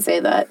 You can't say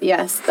that.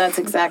 Yes, that's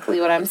exactly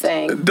what I'm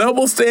saying.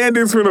 Double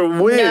standards for the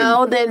win.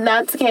 No, then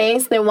that's the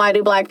case. Then why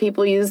do black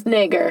people use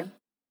nigger?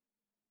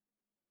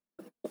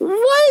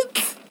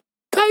 What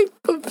type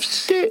of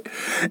shit?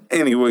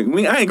 Anyway,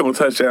 I ain't gonna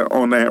touch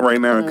on that right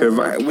now because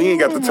we ain't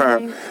got the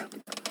time.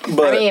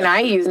 But I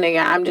use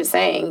nigger. I'm just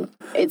saying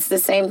it's the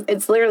same.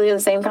 It's literally the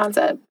same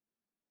concept.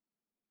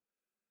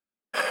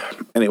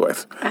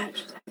 Anyways.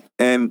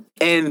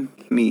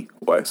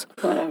 Anyways.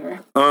 Whatever.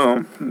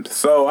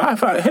 So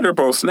I hit her up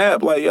on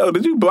Snap, yo,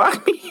 did you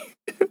block me?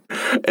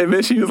 And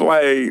then she was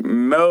like,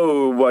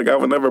 no, I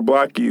would never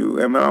block you.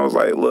 And then I was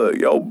like, look,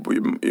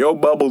 your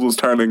bubbles was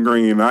turning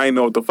green. I didn't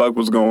know what the fuck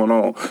was going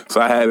on.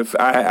 So I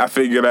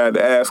figured I had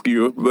to ask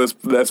you,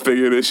 let's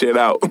figure this shit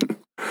out.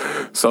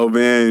 So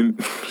then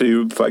she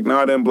was like, no,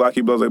 I didn't block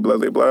you, blah, blah,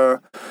 blah, blah.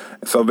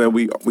 So then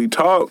we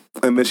talked,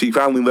 and then she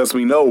finally lets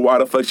me know why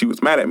the fuck she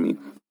was mad at me.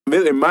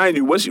 And mind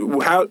you, what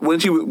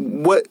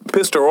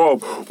pissed her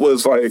off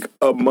was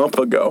a month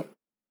ago.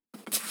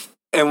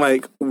 And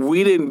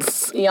we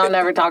didn't. Y'all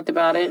never talked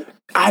about it?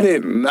 I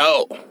didn't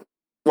know.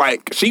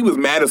 She was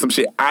mad at some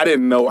shit I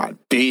didn't know I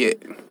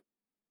did.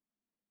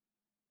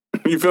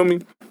 You feel me?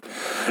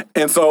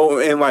 And so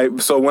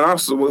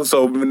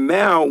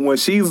now when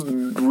she's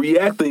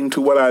reacting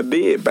to what I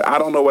did, but I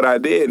don't know what I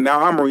did,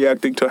 now I'm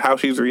reacting to how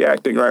she's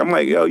reacting, right? I'm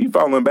like, yo, you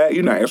falling back,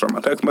 you're not answering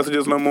my text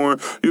messages no more,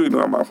 you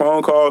ignoring my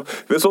phone calls.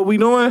 This what we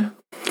doing?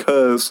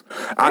 Cause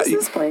what's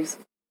this place?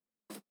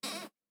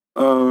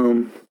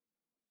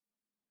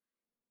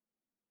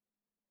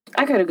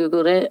 I could have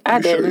Googled it.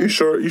 I didn't. You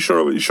surely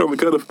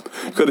could have.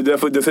 Could have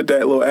definitely just hit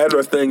that little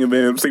address thing and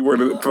then see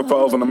where it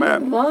falls on the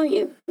map. Well,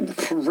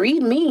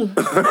 read me.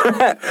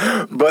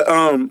 But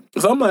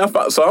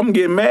so I'm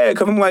getting mad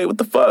because I'm like, what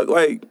the fuck?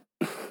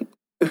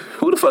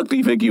 Who the fuck do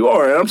you think you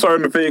are? And I'm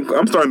starting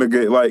to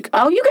get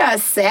oh, you got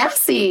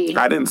sassy.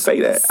 I didn't say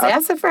that.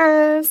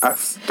 Sassafras.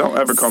 Don't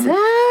ever call me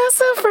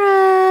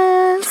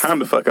sassafras. Time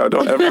the fuck out.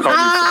 Don't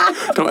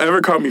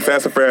ever call me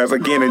sassafras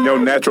again in your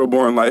natural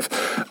born life.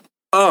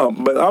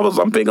 But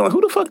I'm thinking, like,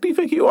 who the fuck do you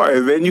think you are?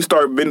 And then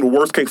the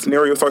worst case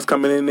scenario starts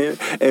coming in,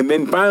 and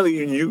then finally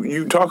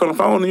you talk on the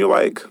phone and you're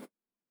like,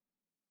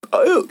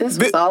 oh, this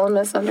was all a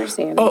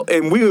misunderstanding. Oh,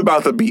 and I was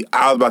about to be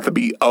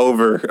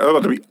over. I was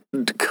about to be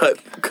cut.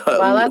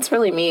 Wow, that's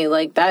really me.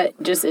 Like, that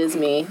just is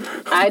me.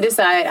 I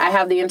decide, I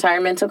have the entire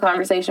mental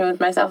conversation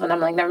with myself, and I'm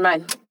like, never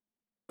mind.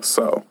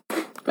 So,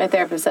 my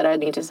therapist said I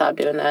need to stop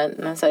doing that,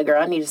 and I said,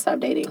 girl, I need to stop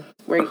dating.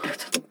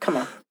 Come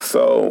on.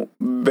 So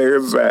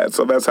there's that.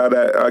 So that's how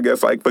that, I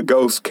guess, like, the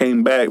ghost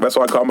came back. That's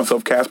why I call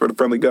myself Casper the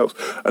Friendly Ghost.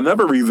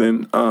 Another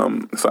reason,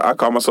 so I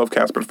call myself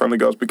Casper the Friendly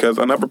Ghost because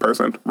another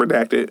person,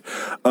 redacted,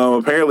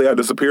 apparently I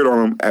disappeared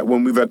on him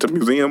when we was at the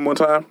museum one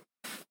time,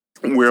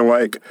 where,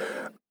 like,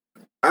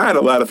 I had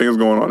a lot of things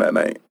going on that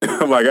night.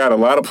 Like, I had a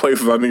lot of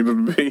places I needed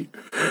to be.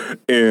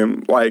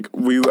 And, like,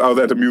 I was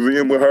at the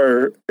museum with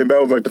her, and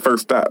that was, like, the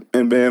first stop.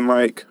 And then,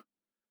 like,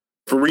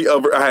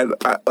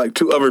 like,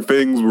 2 other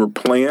things were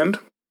planned.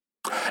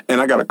 And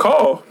I got a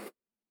call,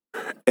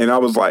 and I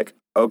was like,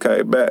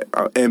 okay, bet.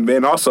 And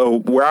then also,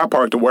 where I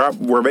parked,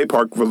 where they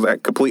parked was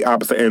at complete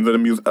opposite ends of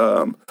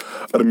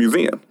the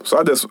museum. So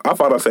I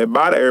thought I said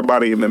bye to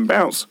everybody and then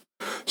bounced.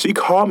 She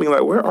called me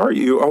like, where are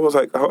you? I was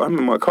like, oh, I'm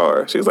in my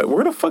car. She was like,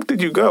 where the fuck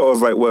did you go? I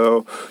was like,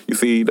 well, you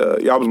see,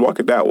 I was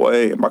walking that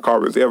way, and my car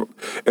was there.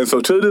 And so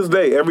to this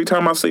day, every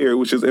time I see her,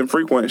 which is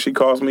infrequent, she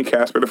calls me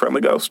Casper the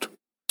Friendly Ghost.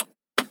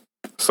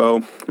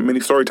 So, mini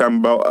story time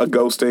about a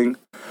ghosting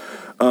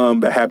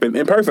that happened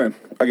in person,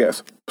 I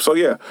guess. So,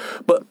 yeah.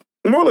 But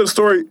moral of the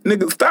story,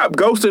 nigga, stop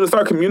ghosting and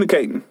start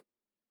communicating.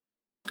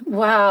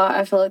 Wow,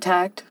 I feel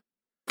attacked.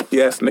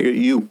 Yes, nigga,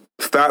 you.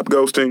 Stop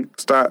ghosting.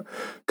 Stop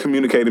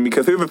communicating.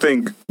 Because here's the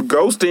thing.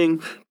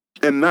 Ghosting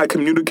and not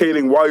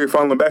communicating while you're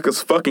falling back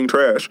is fucking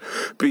trash.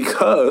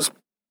 Because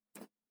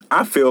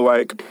I feel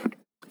like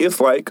it's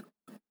like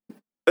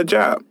a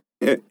job.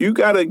 You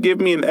gotta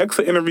give me an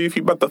exit interview if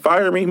you about to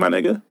fire me, my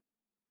nigga.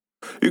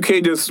 You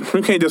can't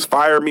just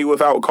fire me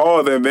without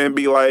cause and then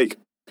be like,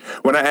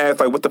 when I ask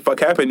like what the fuck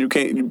happened,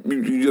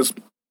 you just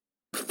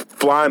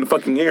fly in the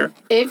fucking air.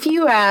 If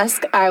you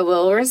ask, I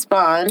will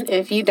respond.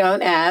 If you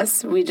don't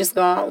ask, we just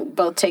gonna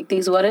both take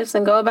these what ifs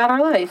and go about our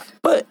life.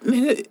 But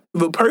the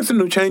person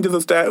who changes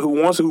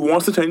who wants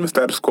to change the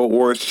status quo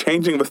or is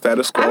changing the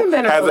status quo. I haven't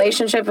been in a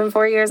relationship in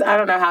 4 years. I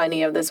don't know how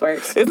any of this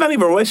works. It's not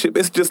even a relationship.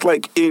 It's just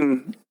like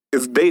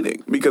it's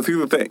dating. Because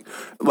here's the thing.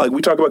 Like,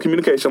 we talk about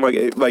communication. Like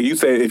you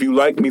said, if you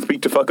like me,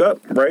 speak the fuck up,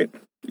 right?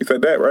 You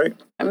said that, right?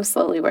 I'm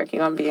slowly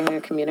working on being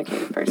a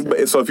communicative person.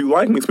 But, so if you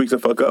like me, speak the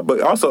fuck up.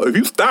 But also, if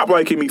you stop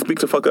liking me, speak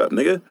the fuck up,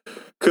 nigga.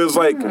 Because,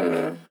 like,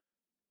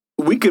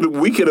 we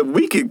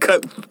could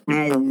cut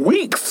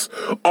weeks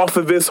off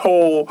of this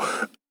whole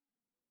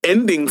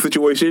ending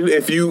situation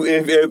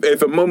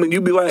if a moment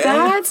you be like...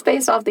 That's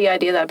based off the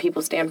idea that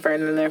people stand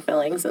firm in their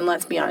feelings. And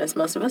let's be honest,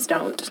 most of us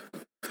don't.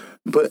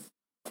 But...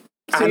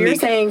 So you're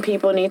saying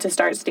people need to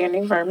start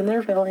standing firm in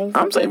their feelings?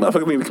 I'm saying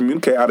motherfuckers need to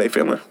communicate how they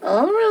feeling.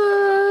 All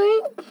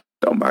right.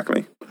 Don't mock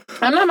me.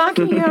 I'm not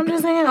mocking you. I'm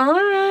just saying, all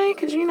right,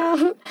 because,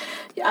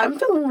 I'm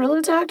feeling real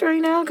attacked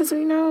right now because,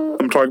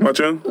 I'm talking about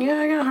you? Yeah,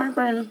 I got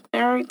heartburn and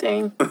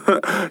everything.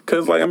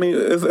 Because, like, I mean,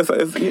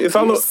 it's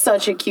all... You're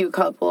such a cute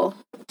couple.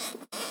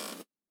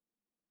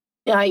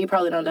 Yeah, you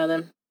probably don't know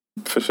them.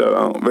 For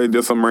sure. They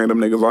just some random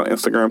niggas on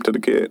Instagram to the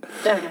kid.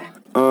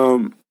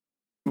 Okay.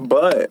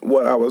 But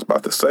what I was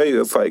about to say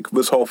is, like,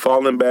 this whole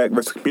falling back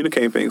versus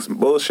communicating thing is some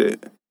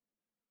bullshit.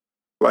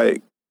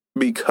 Like,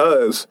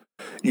 because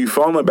you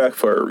falling back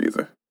for a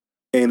reason.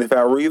 And if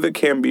that reason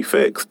can be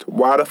fixed,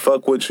 why the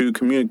fuck would you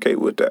communicate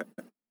with that?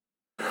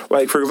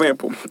 Like, for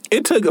example,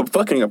 it took a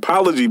fucking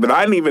apology, but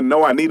I didn't even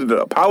know I needed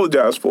to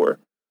apologize for.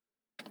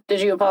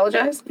 Did you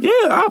apologize? Yeah,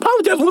 I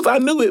apologized once I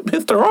knew it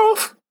pissed her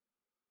off.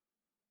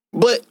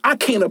 But I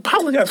can't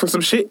apologize for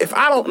some shit if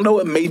I don't know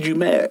it made you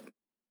mad.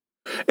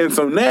 And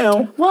so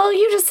now... Well,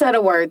 you just said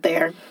a word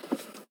there.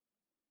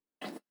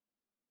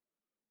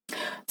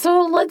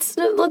 So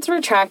let's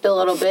retract a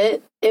little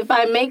bit. If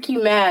I make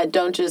you mad,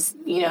 don't just,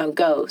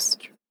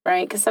 ghost,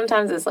 right? Because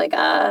sometimes it's like,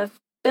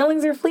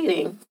 feelings are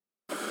fleeting.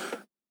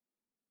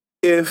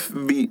 Because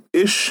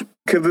there's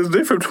a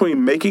difference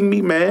between making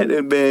me mad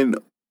and then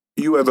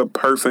you as a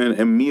person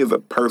and me as a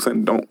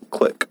person don't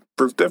click.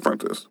 There's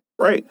differences.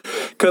 Right,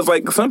 because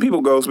like some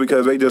people ghost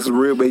because they just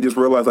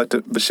realize like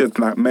the shit's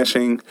not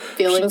meshing.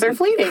 Feelings are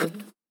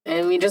fleeting,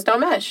 and we just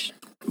don't mesh.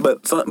 But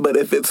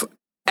if it's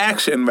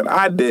action that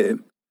I did,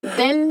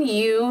 then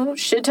you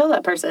should tell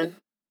that person.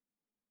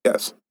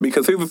 Yes,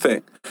 because here's the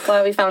thing.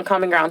 Glad we found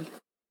common ground.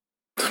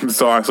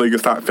 So you can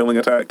stop feeling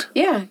attacked.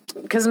 Yeah,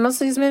 because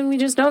most of these men we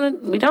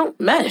don't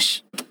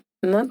mesh,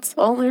 and that's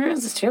all there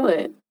is to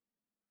it.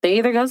 They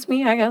either ghost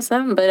me, I ghost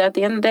them, but at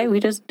the end of the day, we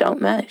just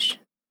don't mesh.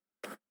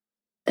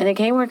 And it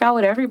can't work out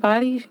with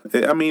everybody.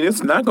 I mean,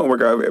 it's not going to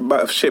work out.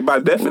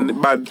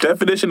 By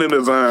definition and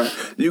design,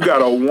 you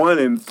got a 1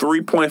 in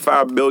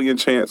 3.5 billion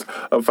chance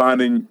of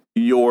finding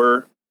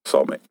your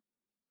soulmate.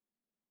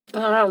 I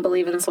don't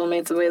believe in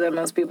soulmates the way that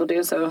most people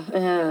do, so...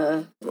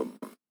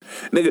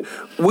 Nigga,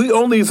 we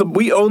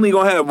only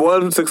gonna have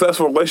one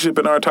successful relationship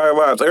in our entire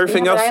lives.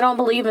 Everything but else. I don't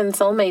believe in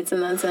soulmates in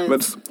that sense.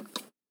 But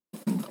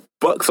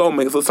fuck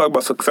soulmates. Let's talk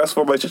about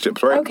successful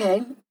relationships, right?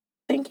 Okay,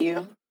 thank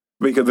you.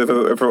 Because if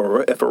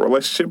a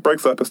relationship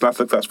breaks up, it's not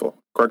successful.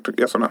 Correct?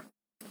 Yes or no?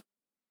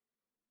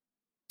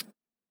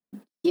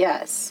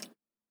 Yes.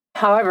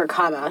 However,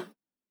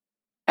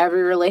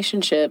 every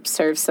relationship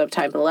serves some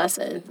type of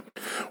lesson.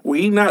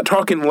 We not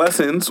talking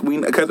lessons.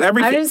 Because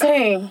everything. I'm just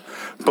saying.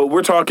 But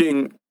we're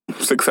talking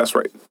success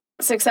rate.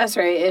 Success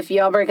rate. If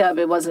y'all break up,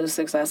 it wasn't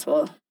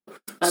successful.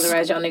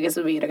 Otherwise, y'all niggas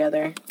would be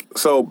together.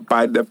 So,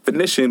 by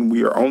definition,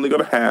 we are only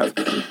going to have,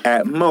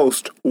 at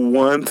most,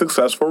 one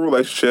successful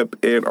relationship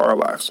in our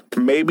lives.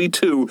 Maybe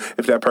two,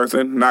 if that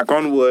person, knock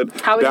on wood,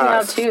 How would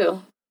dies. you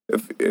have two?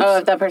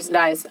 If that person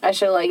dies. I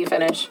should let you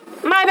finish.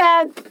 My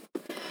bad.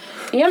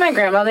 You know my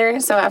grandmother?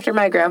 So after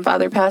my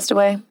grandfather passed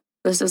away,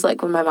 this is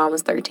like when my mom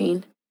was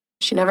 13,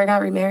 she never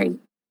got remarried.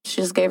 She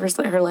just gave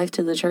her life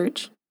to the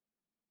church.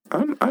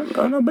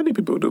 I know many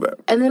people who do that.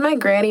 And then my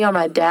granny on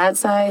my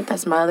dad's side,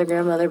 that's my other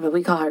grandmother, but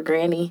we call her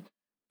Granny.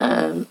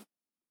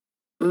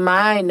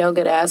 My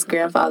no-good-ass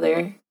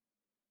grandfather,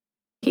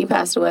 he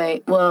passed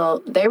away.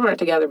 Well, they weren't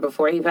together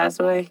before he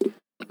passed away,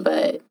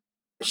 but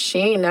she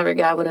ain't never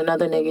got with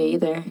another nigga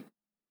either.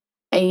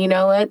 And you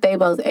know what? They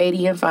both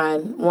 80 and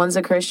fine. One's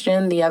a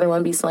Christian, the other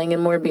one be slinging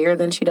more beer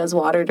than she does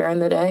water during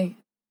the day.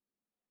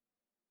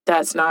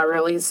 That's not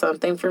really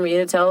something for me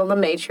to tell the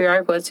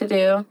matriarch what to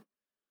do.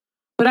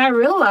 But I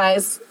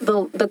realize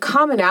the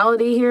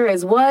commonality here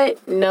is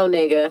what? No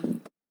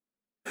nigga.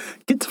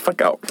 Get the fuck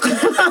out.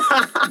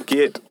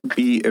 Get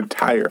the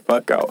entire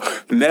fuck out.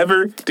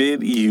 Never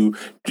did you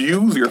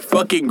use your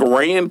fucking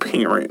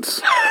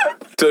grandparents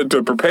to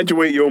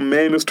perpetuate your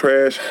man is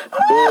trash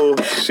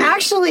bullshit.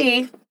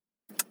 Actually,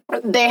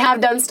 they have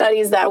done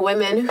studies that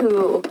women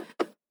who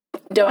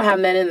don't have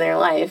men in their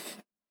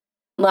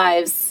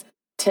lives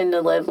tend to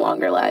live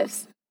longer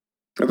lives.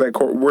 Is that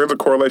where's the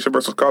correlation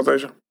versus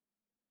causation?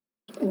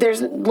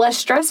 There's less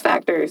stress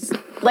factors.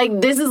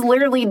 Like, this is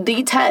literally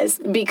the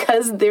test.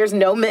 Because there's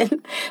no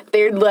men,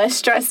 they're less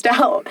stressed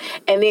out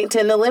and they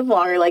tend to live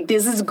longer. Like,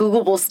 this is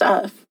Googleable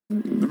stuff.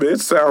 It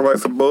sounds like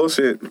some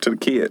bullshit to the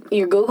kid.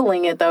 You're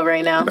Googling it though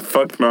right now.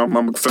 Fuck no,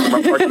 I'm sending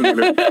my parking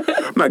meter.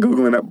 I'm not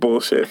Googling that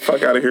bullshit.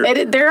 Fuck out of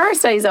here. There are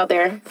studies out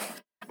there.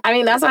 I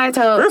mean, that's what I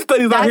told. There's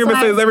studies out here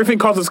that says everything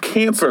causes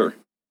cancer.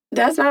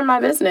 That's not my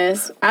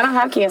business. I don't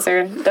have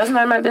cancer. That's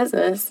not my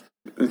business.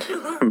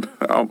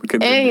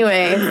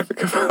 Anyway,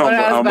 what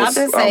I was about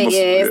to say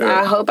is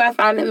I hope I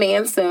find a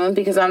man soon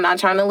because I'm not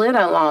trying to live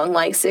that long.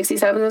 Like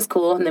 67 is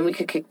cool and then we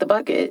could kick the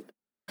bucket.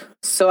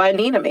 So I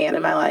need a man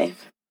in my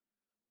life.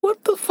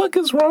 What the fuck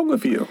is wrong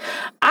with you?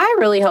 I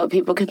really hope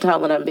people can tell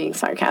when I'm being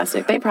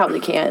sarcastic. They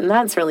probably can't, and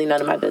that's really none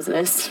of my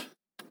business.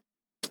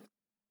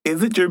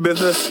 Is it your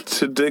business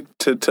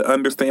to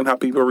understand how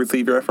people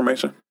receive your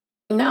information?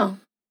 No,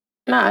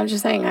 I'm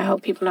just saying I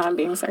hope people know I'm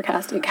being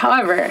sarcastic.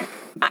 However,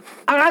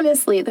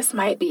 honestly, it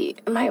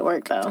might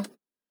work though.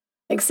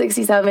 Like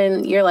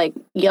 67, you're like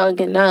young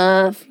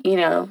enough,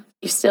 you're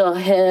still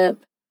hip.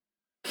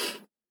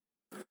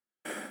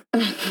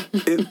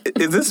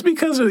 Is this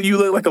because you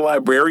look like a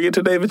librarian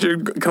today that you're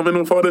coming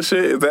with all this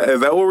shit? Is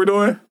that what we're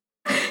doing?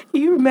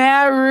 You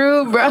mad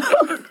rude, bro.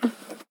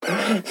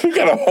 You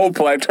got a whole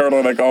black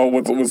turtleneck on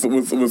with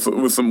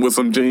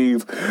some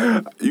jeans.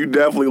 You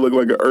definitely look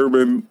like an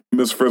urban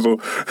Miss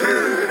Frizzle.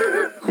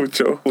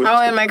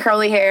 And my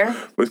curly hair.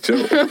 With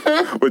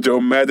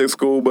your magic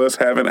school bus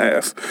having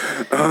ass.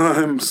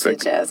 I'm sick.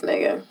 Bitch ass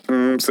nigga.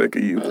 I'm sick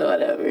of you.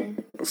 Whatever.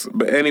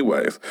 But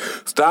anyways,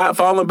 stop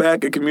falling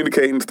back and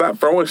communicating. Stop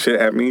throwing shit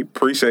at me.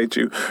 Appreciate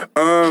you.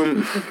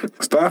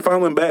 Stop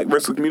falling back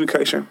versus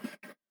communication.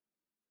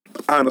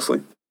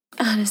 Honestly,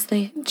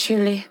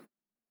 truly.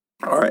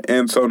 All right,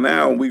 and so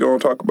now we're going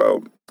to talk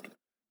about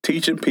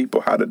teaching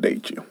people how to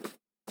date you.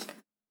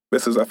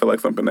 This is, I feel like,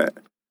 something that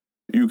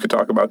you could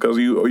talk about because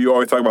you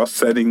always talk about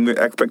setting the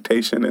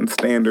expectation and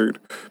standard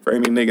for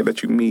any nigga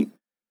that you meet.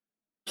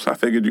 So I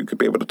figured you could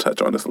be able to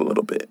touch on this a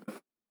little bit.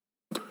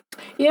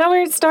 You know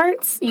where it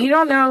starts? You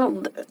don't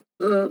know.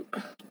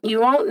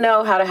 You won't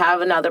know how to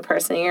have another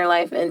person in your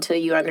life until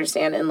you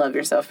understand and love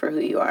yourself for who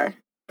you are.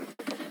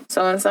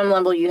 So on some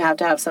level, you have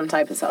to have some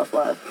type of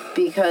self-love.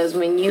 Because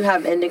when you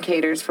have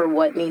indicators for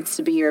what needs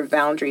to be your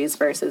boundaries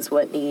versus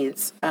what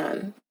needs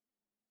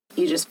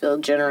you just feel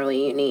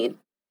generally you need,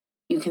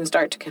 you can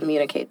start to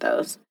communicate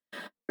those.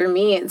 For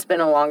me, it's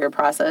been a longer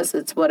process.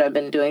 It's what I've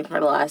been doing for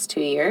the last 2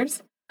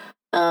 years.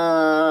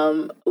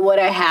 What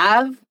I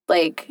have,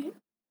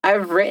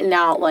 I've written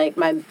out,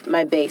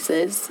 my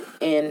bases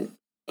and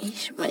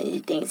each one of the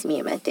things me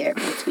and my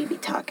therapist we be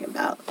talking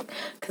about.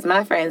 Because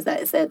my friends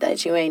that said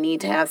that you ain't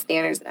need to have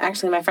standards.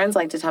 Actually, my friends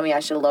like to tell me I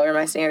should lower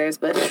my standards,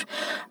 but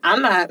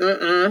I'm not.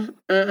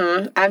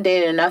 I've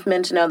dated enough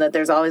men to know that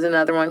there's always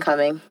another one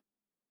coming.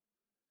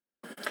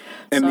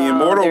 In the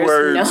immortal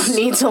words... no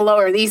need to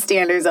lower these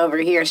standards over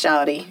here,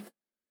 shawty.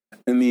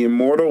 In the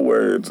immortal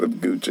words of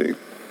Gucci.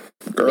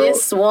 Girl,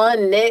 this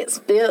one,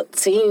 next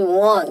 15,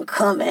 one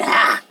coming.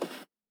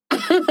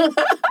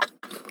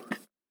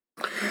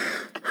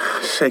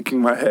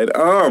 Shaking my head.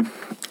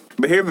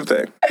 But here's the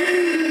thing.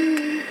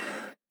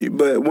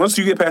 But once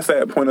you get past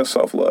that point of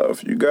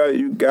self-love, you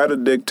got to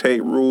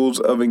dictate rules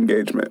of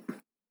engagement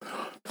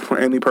for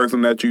any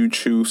person that you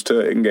choose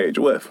to engage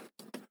with.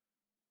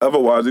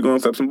 Otherwise, you're going to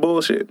accept some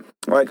bullshit.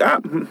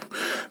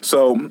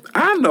 So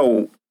I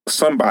know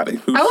somebody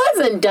who... I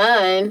wasn't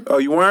done. Oh,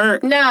 you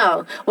weren't?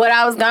 No. What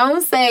I was going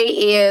to say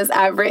is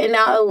I've written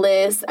out a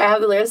list. I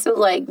have a list of,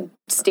 like,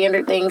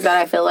 standard things that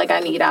I feel like I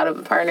need out of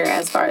a partner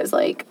as far as,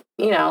 like,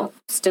 you know,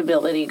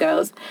 stability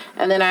goes.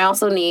 And then I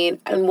also need,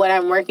 and what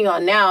I'm working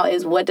on now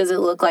is what does it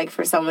look like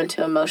for someone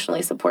to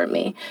emotionally support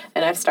me?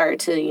 And I've started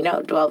to, you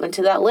know, delve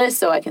into that list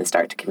so I can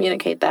start to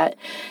communicate that.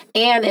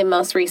 And in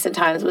most recent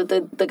times with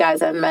the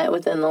guys I've met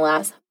within the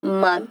last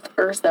month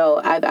or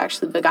so, I've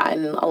actually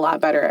gotten a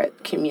lot better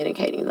at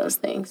communicating those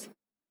things.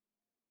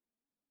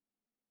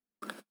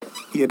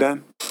 You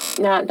done?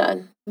 Not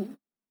done.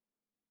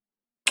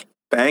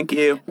 Thank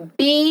you.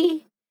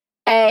 B-A-N.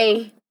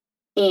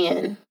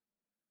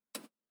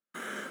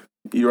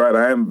 You're right,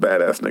 I am a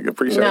badass nigga.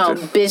 Appreciate No, you.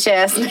 bitch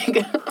ass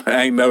nigga.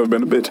 I ain't never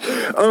been a bitch.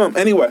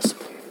 Anyways,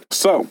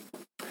 so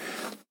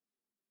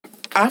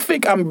I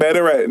think I'm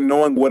better at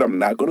knowing what I'm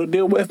not going to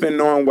deal with than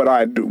knowing what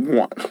I do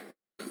want.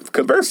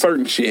 Because there's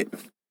certain shit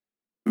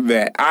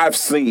that I've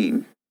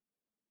seen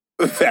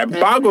that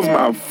boggles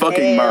my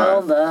fucking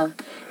mind.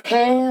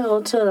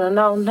 Hell to the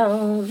no.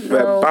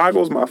 That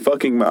boggles my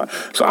fucking mind.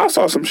 So I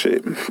saw some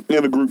shit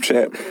in a group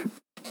chat.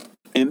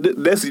 And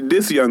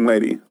this young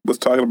lady was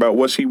talking about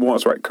what she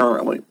wants right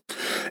currently.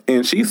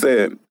 And she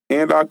said,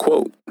 and I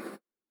quote,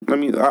 let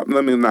me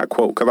not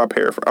quote because I'm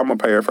going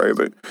to paraphrase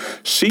it.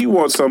 She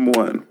wants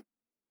someone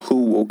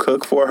who will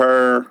cook for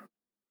her,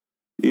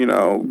 you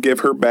know, give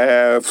her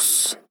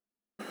baths,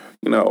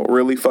 you know,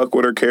 really fuck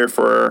with her, care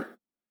for her,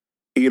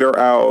 eat her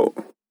out.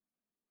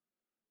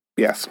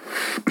 Yes.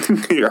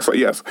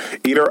 yes.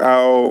 Eat her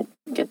out.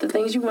 Get the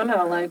things you want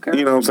out of life, girl.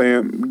 You know what I'm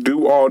saying?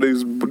 Do all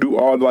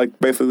like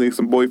basically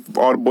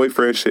all the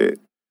boyfriend shit.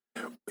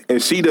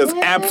 And she does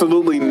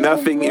absolutely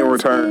nothing in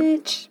return.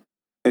 Bitch.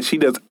 And she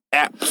does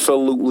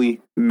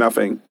absolutely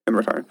nothing in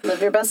return.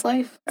 Live your best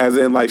life. As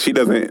in, like, she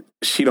don't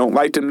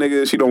like them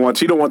niggas. She don't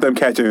want them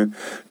catching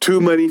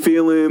too many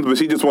feelings, but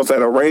she just wants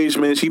that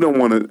arrangement. She don't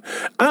want to.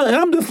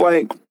 I'm just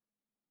like,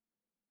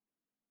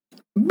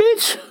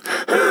 bitch,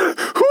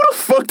 who the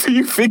fuck do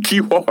you think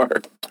you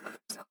are?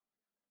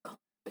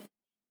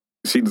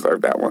 She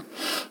deserved that one.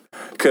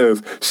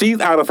 Because she's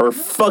out of her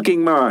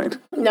fucking mind.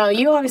 No,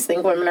 you always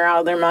think women are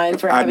out of their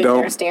mind for having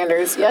their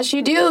standards. Yes,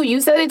 you do.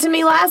 You said it to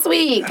me last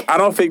week. I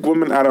don't think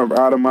women are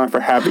out of mind for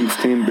having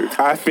standards.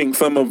 I think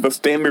some of the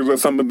standards that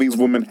some of these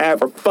women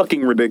have are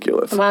fucking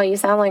ridiculous. Wow, you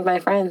sound like my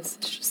friends.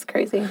 It's just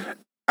crazy.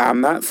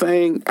 I'm not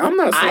saying.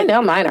 I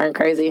know mine aren't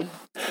crazy.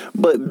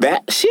 But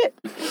that shit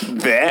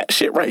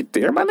right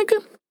there, my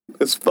nigga,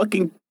 is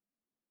fucking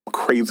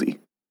crazy.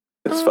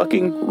 It's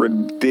fucking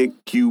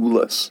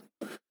ridiculous.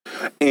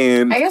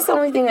 And I guess the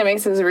only thing that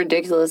makes this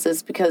ridiculous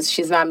is because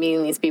she's not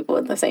meeting these people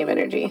with the same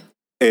energy.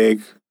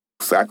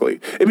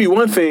 Exactly. It'd be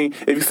one thing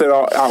if you said,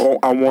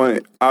 I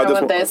want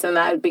this and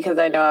that because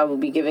I know I will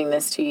be giving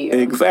this to you.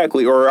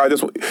 Exactly. Or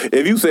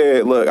if you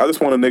said, look, I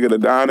just want a nigga to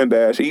dine and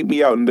dash, eat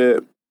me out and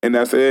dip, and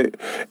that's it.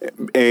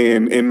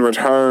 And in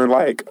return,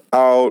 like,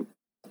 I'll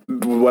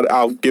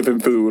give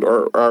him food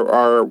or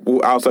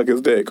I'll suck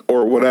his dick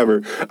or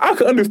whatever. I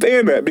could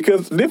understand that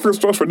because different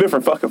strokes for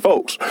different fucking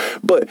folks.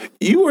 But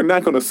you are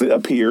not going to sit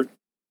up here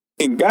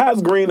in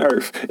God's green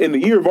earth in the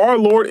year of our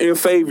Lord and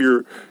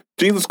Savior,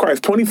 Jesus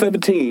Christ,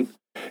 2017,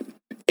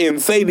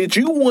 and say that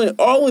you want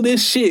all of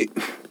this shit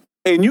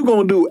and you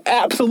going to do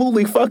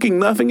absolutely fucking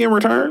nothing in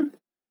return?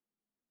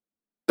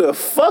 The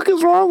fuck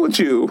is wrong with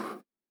you?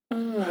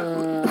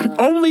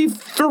 Only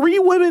 3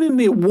 women in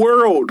the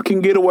world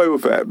can get away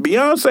with that.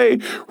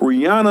 Beyonce,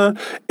 Rihanna,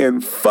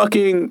 and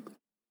fucking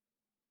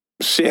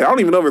shit. I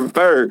don't even know if it's a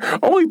third.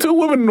 Only 2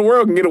 women in the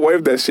world can get away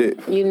with that shit.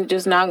 You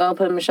just not gonna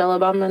put Michelle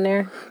Obama in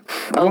there?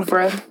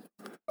 Oprah?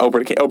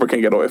 Oprah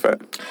can't get away with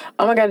that.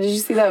 Oh my God, did you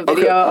see that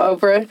video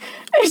of Oprah?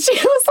 And she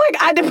was like,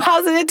 I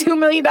deposited $2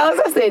 million.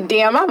 I said,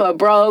 damn, I'm a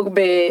broke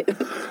bitch.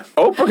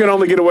 Oprah can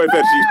only get away with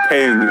that she's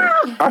paying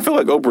you. I feel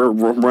like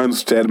Oprah runs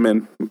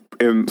Stedman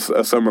in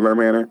a similar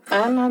manner.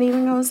 I'm not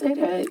even going to say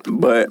that.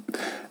 But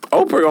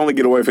Oprah only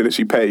get away with it if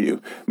she pay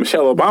you.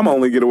 Michelle Obama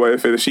only get away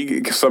with it if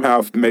she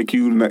somehow make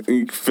you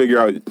figure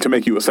out to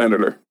make you a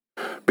senator.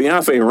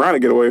 Beyonce and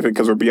Rihanna get away with it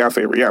because we're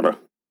Beyonce and Rihanna.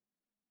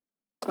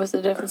 What's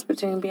the difference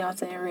between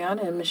Beyonce and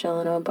Rihanna and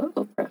Michelle and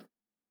Oprah?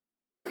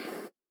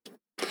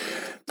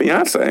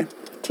 Beyonce.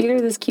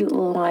 Teeter this cute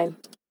little line.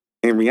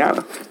 And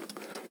Rihanna.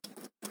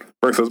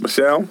 Versus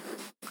Michelle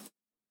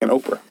and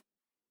Oprah.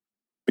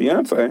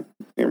 Beyonce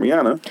and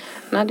Rihanna.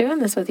 I'm not doing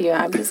this with you.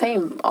 I'm just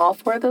saying all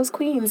 4 of those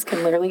queens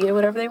can literally get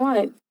whatever they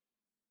want.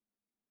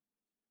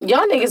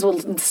 Y'all niggas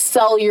will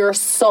sell your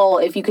soul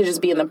if you could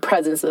just be in the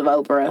presence of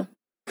Oprah.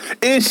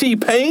 Is she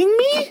paying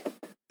me?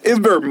 Is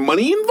there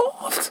money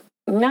involved?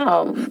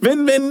 No.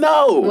 Then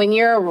no. When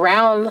you're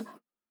around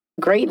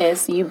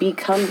greatness, you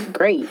become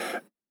great.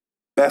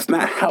 That's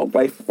not how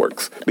life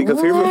works.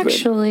 Because here's the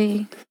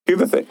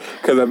thing.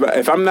 Because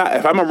if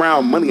I'm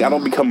around money, I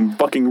don't become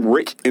fucking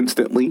rich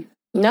instantly.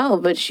 No,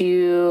 but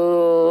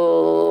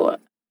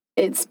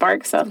it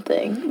sparks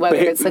something. Whether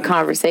it's the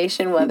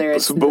conversation, whether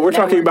it's. But we're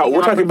talking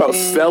about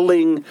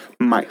selling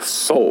my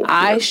soul.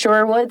 I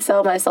sure would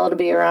sell my soul to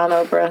be around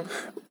Oprah.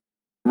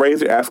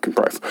 Raise your asking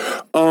price.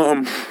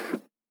 I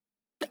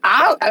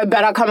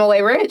bet I'll come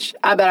away rich.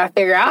 I bet I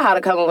figure out how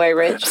to come away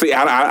rich. See,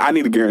 I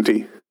need a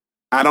guarantee.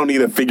 I don't need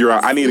to figure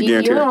out. I need a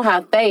guarantee. You don't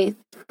have faith.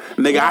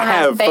 Nigga, I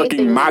have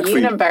fucking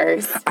moxie.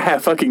 I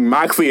have fucking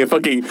moxie and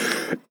fucking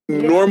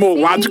normal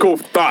logical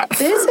thoughts.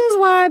 This is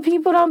why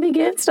people don't be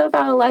getting stuff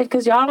out of life,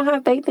 because y'all don't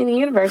have faith in the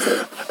universe.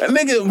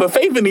 Nigga, but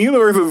faith in the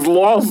universe is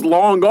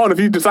long gone if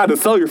you decide to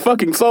sell your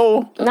fucking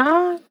soul.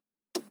 Nah,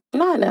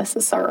 not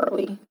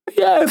necessarily.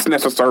 Yes,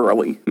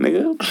 necessarily.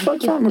 Nigga, what the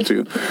fuck's wrong with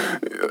you?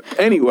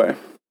 Anyway,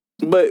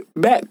 but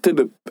back to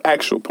the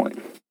actual point.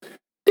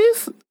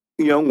 This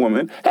young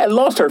woman had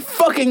lost her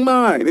fucking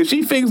mind, and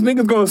she thinks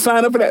niggas gonna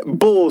sign up for that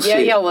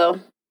bullshit. Yeah, y'all will.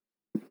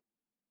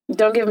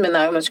 Don't give men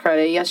that much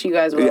credit. Yes, you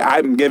guys will. Yeah,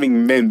 I'm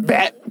giving men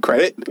that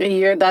credit.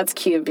 That's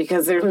cute,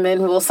 because there are men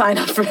who will sign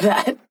up for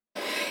that.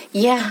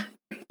 Yeah.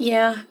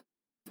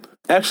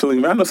 Actually,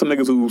 I know some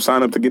niggas who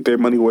sign up to get their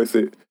money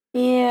wasted.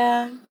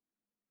 Yeah.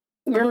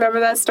 Remember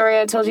that story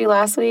I told you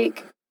last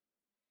week?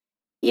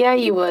 Yeah,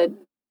 you would.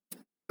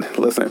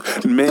 Listen,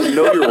 men,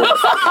 know your worth.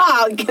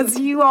 Because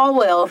you all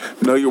will.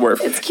 Know your worth.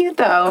 It's cute,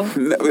 though.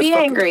 Be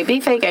angry. Be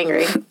fake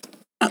angry.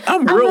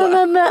 I'm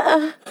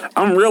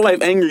real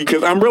life angry,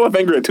 because I'm real life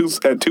angry at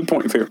 2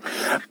 points here.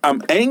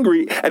 I'm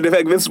angry at the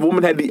fact this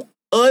woman had the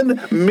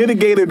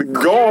unmitigated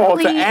gall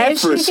to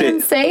ask for shit. If she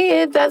can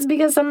say it, that's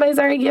because somebody's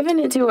already given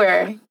it to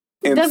her.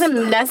 It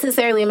doesn't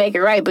necessarily make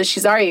it right, but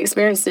she's already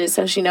experienced it,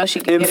 so she knows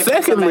she can get it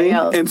from somebody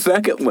else. And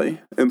secondly.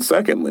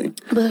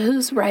 But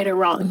who's right or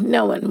wrong?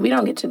 No one. We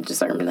don't get to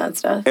determine that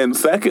stuff. And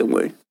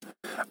secondly,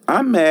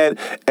 I'm mad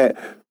at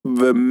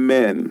the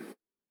men.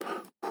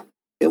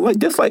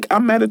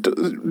 I'm mad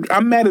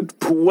at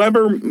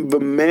whoever the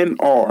men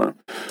are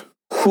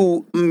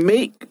who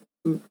make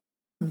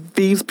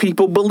these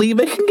people believe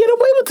they can get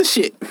away with the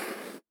shit.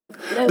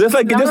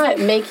 Not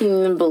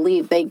making them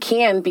believe they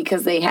can,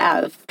 because they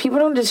have. People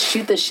don't just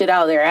shoot the shit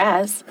out of their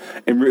ass.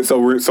 And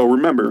so you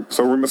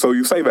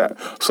say that.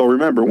 So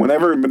remember,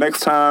 whenever the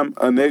next time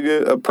a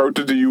nigga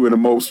approaches you in the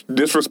most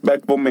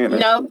disrespectful manner.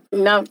 No.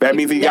 That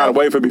means he got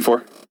away with it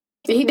before.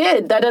 He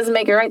did. That doesn't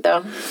make it right,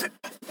 though.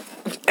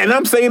 And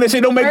I'm saying that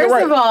shit don't make it right.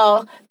 First of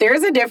all,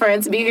 there's a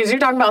difference, because you're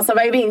talking about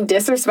somebody being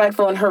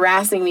disrespectful and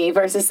harassing me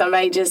versus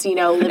somebody just,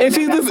 living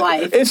their best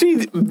life.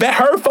 And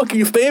her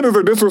fucking standards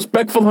are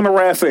disrespectful and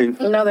harassing.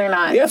 No, they're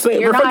not. Yes,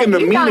 they're fucking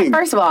demeaning.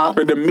 First of all.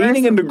 They're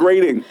demeaning and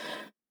degrading.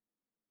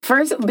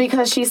 First,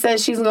 because she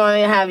says she's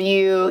going to have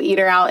you eat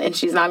her out and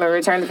she's not going to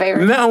return the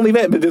favor. Not only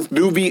that, but just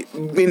do the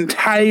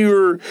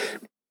entire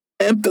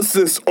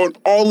emphasis on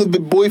all of the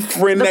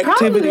boyfriend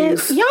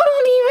activities. Y'all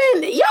don't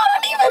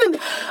even.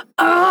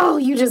 Oh,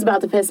 you just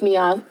about to piss me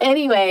off.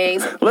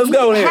 Anyways, let's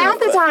go there. Half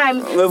the time,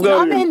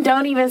 y'all men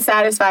don't even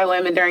satisfy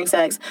women during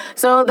sex.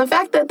 So the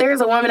fact that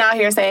there's a woman out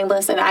here saying,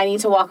 "Listen, I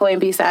need to walk away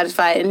and be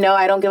satisfied," and no,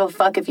 I don't give a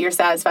fuck if you're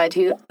satisfied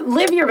too.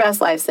 Live your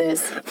best life,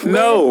 sis.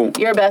 No,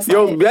 your best life.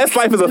 Your best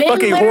life is a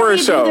fucking horror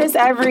show. Do this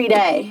every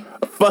day.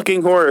 A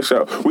fucking horror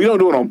show. We don't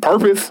do it on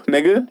purpose,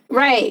 nigga.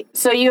 Right.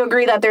 So you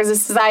agree that there's a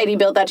society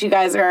built that you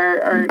guys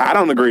are I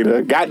don't agree to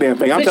a goddamn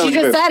thing. But you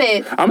just said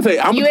it.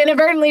 You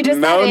inadvertently just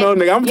said it. No,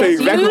 nigga. I'm gonna tell you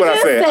exactly what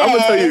I said. I'm gonna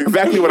tell you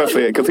exactly what I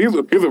said. Because here's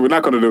what we're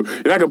not gonna do.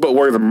 You're not gonna put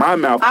words in my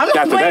mouth. I'm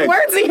not putting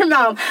words in your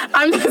mouth.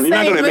 I'm just saying. You're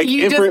not gonna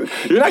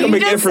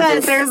make inferences.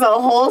 Said there's a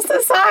whole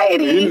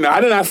society.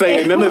 I did not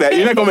say none of that.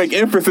 You're not gonna make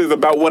inferences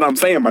about what I'm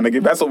saying, my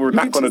nigga. That's what we're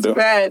not gonna do.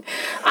 Bad.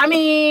 I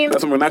mean,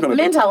 that's what we're not gonna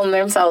do. Men telling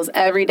themselves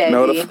every day.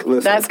 No,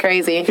 listen, that's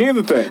crazy. Here's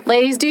the thing.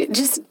 Ladies,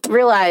 just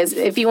realize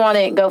if you want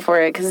it, go for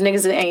it. Because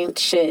niggas ain't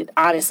shit,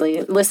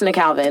 honestly. Listen to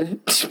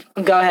Calvin.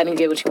 Go ahead and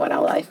get what you want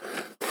out of life.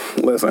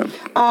 Listen.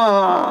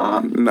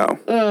 Aww. No.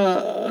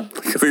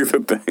 Here's the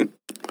thing.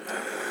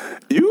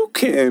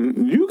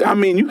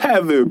 You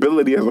have the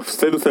ability as a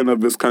citizen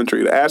of this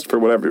country to ask for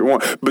whatever you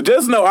want. But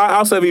just know, I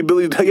also have the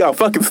ability to tell you how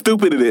fucking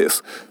stupid it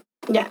is.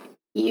 Yeah.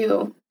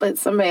 But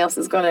somebody else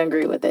is going to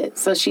agree with it.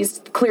 So she's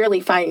clearly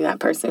finding that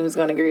person who's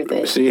going to agree with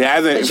it. She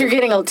hasn't. But you're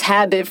getting a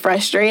tad bit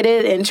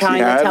frustrated and trying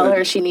to tell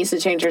her she needs to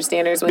change her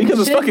standards. When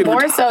because it's fucking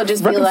more so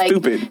just be like,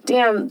 stupid.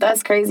 Damn,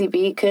 that's crazy,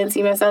 B. Couldn't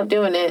see myself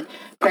doing it.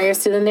 Prayers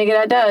to the nigga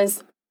that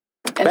does.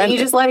 And then you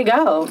just let it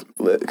go.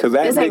 Because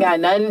this ain't got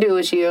nothing to do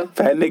with you.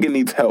 That nigga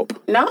needs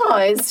help. No,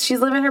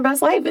 she's living her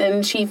best life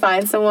and she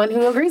finds someone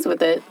who agrees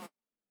with it.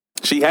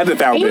 She had it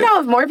that way.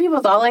 If more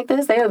people thought like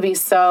this, they would be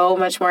so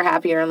much more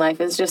happier in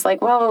life. It's just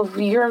like, well,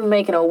 you're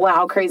making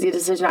a crazy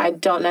decision I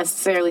don't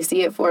necessarily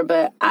see it for,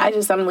 but I'm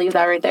going to leave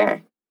that right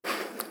there.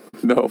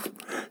 No.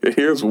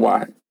 Here's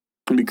why.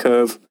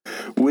 Because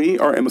we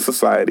are in a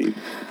society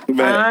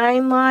that...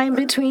 Fine line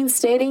between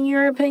stating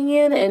your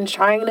opinion and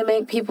trying to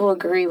make people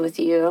agree with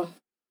you.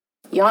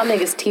 Y'all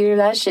niggas teeter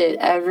that shit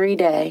every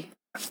day.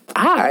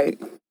 I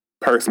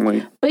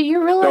personally But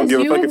you realize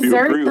give a you fuck if you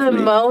exert agree with the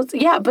me. most.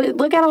 Yeah, but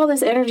look at all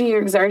this energy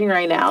you're exerting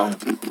right now.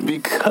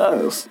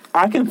 because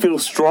I can feel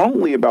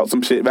strongly about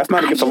some shit. That's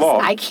not against the law.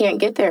 I can't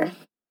get there.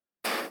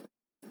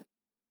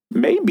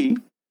 Maybe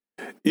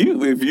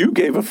if you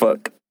gave a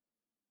fuck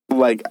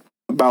like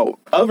about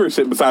other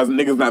shit besides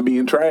niggas not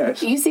being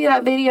trash. You see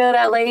that video of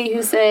that lady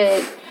who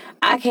said,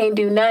 I can't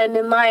do nothing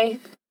in life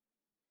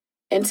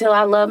until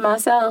I love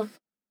myself?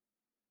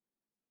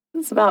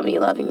 It's about me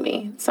loving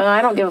me. So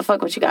I don't give a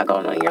fuck what you got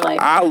going on in your life.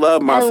 I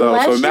love myself,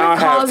 Unless so now I you're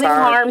have causing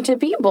time. harm to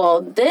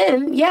people,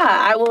 then yeah,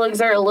 I will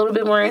exert a little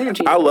bit more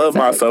energy. I love towards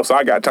that. myself, so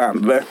I got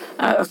time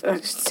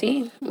today.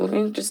 See,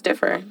 we just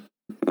differ.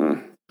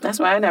 That's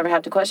why I never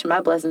have to question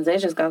my blessings. They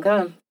just gonna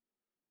come.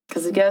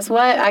 Because guess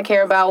what? I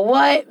care about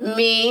what?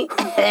 Me.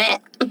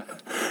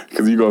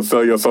 Because you going to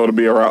sell your soul to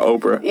be around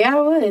Oprah. Yeah,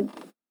 I would.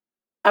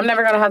 I'm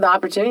never going to have the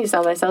opportunity to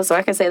sell myself, so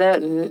I can say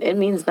that, and it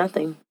means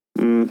nothing.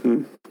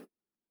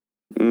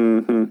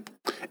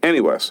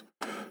 Anyways,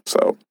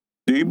 so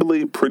do you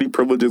believe pretty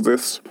privilege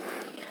exists?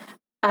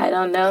 I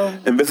don't know.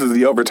 And this is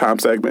the overtime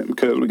segment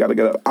because we got to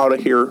get out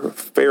of here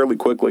fairly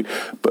quickly.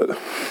 But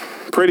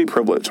pretty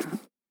privilege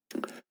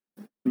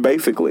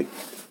basically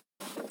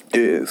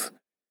is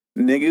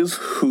niggas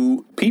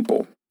who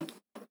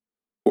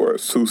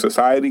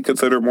society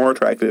consider more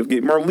attractive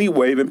get more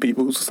leeway than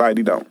people who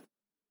society don't.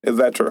 Is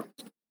that true?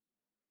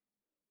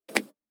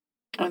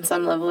 On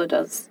some level, it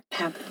does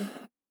happen.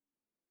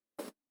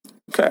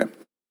 Okay.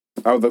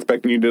 I was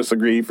expecting you to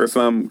disagree for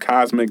some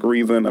cosmic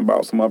reason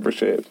about some other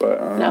shit,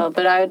 but No,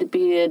 but I would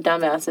be a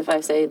dumbass if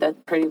I say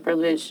that pretty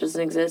privilege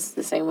doesn't exist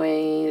the same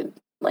way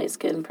light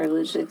skin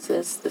privilege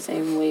exists, the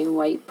same way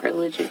white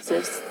privilege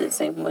exists, the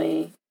same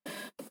way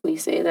we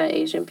say that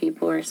Asian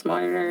people are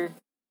smarter.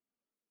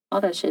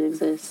 All that shit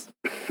exists.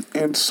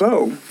 And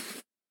so,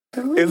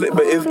 is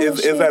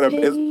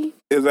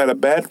that a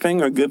bad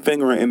thing, or a good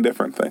thing, or an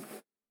indifferent thing?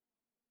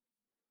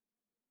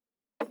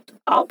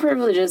 All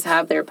privileges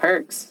have their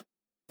perks.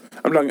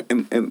 I'm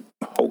talking,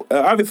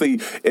 obviously,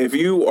 if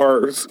you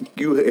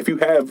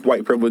have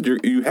white privilege, you're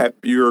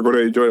going to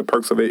enjoy the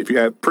perks of it. If you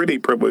have pretty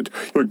privilege,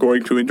 you're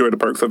going to enjoy the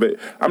perks of it.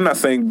 I'm not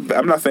saying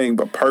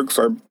the perks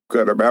are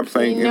good or bad. I'm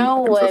saying in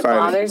what society.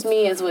 bothers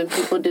me is when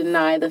people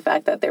deny the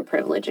fact that their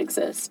privilege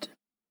exists.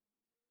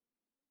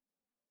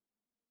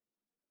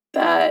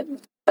 That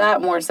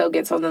more so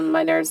gets on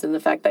my nerves than the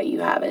fact that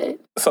you have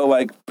it. So,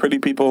 like, pretty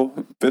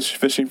people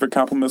fishing for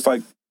compliments,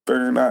 like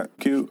they're not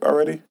cute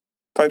already,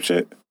 type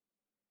shit.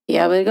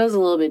 Yeah, but it goes a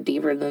little bit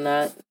deeper than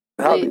that.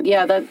 How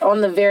Yeah, that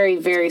on the very,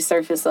 very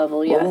surface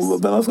level, yes. Well,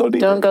 then let's go deeper.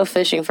 Don't go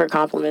fishing for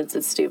compliments.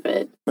 It's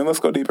stupid. Then let's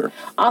go deeper.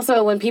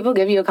 Also, when people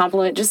give you a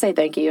compliment, just say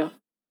thank you.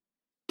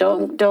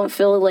 Don't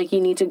feel like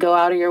you need to go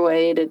out of your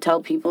way to tell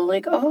people,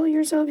 like, oh,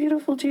 you're so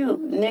beautiful too.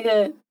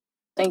 Nigga,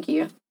 thank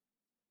you.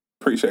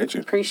 Appreciate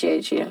you.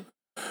 you.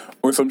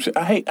 Or some shit.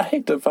 I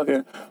hate the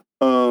fucking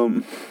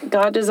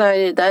God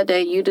decided that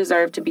day you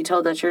deserve to be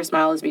told that your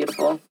smile is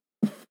beautiful.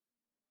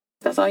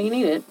 That's all you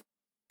needed.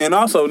 And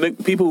also,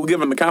 people who give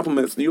them the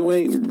compliments, ain't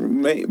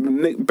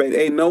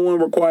no one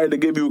required to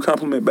give you a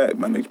compliment back,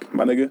 my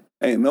nigga.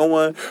 Ain't no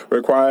one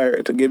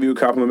required to give you a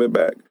compliment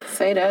back.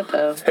 Say that,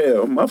 though.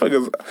 Hell,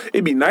 motherfuckers,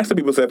 it'd be nice if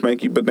people said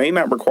thank you, but they ain't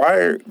not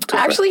required to.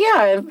 Actually,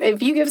 yeah,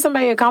 if you give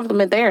somebody a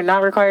compliment, they are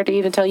not required to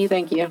even tell you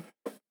thank you.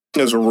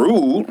 It's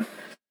rude,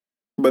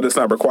 but it's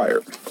not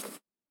required.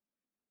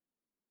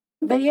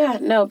 But yeah,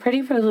 no,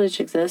 pretty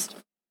privilege exists.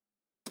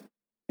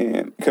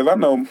 And because I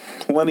know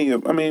plenty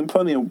of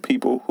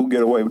people who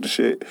get away with the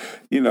shit,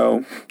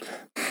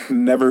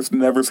 never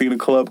seen a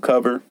club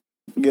cover,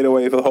 get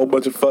away with a whole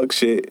bunch of fuck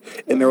shit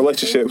in their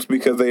relationships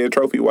because they a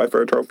trophy wife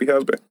or a trophy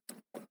husband.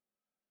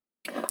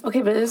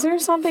 Okay, but is there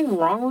something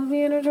wrong with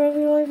being a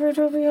trophy wife or a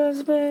trophy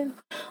husband?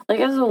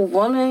 Like, as a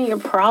woman, you're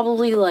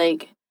probably,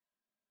 like,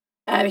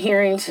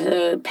 adhering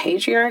to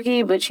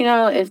patriarchy, but,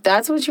 if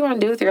that's what you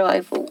want to do with your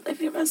life,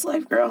 live your best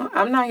life, girl.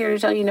 I'm not here to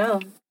tell you no.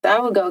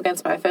 That would go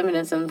against my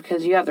feminism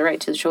because you have the right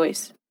to the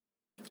choice.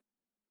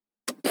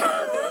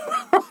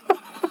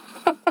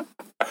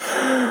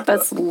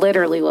 That's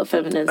literally what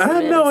feminism is.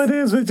 I know it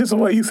is. It's just the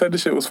way you said the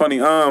shit was funny.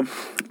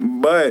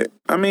 But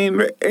I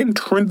mean,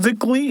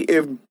 intrinsically,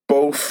 if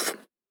both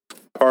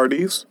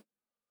parties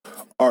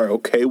are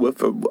okay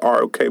with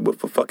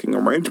a fucking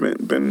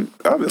arrangement, then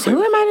obviously.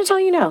 Who am I to tell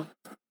you no?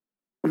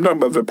 I'm talking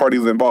about the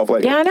parties involved.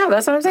 Like, yeah, I know.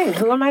 That's what I'm saying.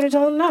 Who am I to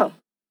tell them no?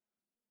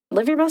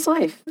 Live your best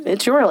life.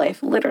 It's your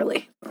life,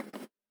 literally.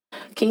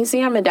 Can you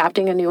see I'm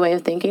adapting a new way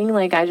of thinking?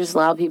 Like, I just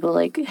allow people,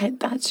 like, hey,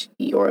 that's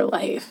your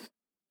life.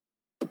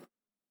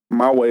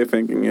 My way of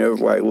thinking is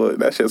like, look,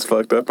 that shit's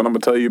fucked up, and I'm gonna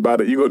tell you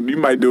about it. You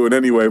might do it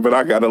anyway, but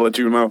I gotta let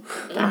you know.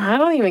 I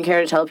don't even care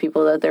to tell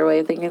people that their way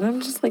of thinking.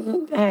 I'm just like,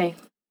 hey,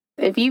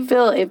 if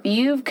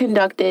you've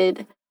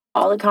conducted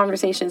all the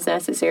conversations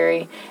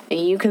necessary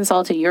and you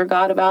consulted your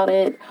God about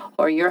it,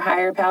 or your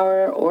higher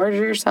power, or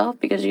yourself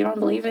because you don't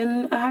believe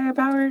in a higher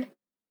power,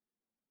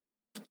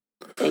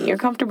 and you're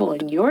comfortable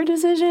in your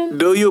decision,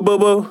 do you,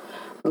 boo-boo?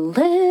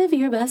 live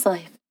your best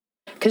life.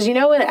 Because you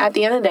know what? At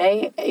the end of the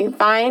day, you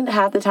find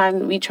half the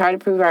time we try to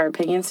prove our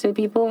opinions to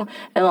people,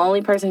 and the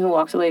only person who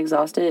walks away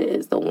exhausted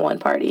is the one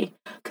party.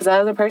 Because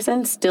that other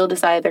person still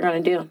decided they're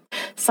going to do.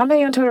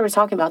 Somebody on Twitter was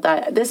talking about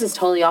that. This is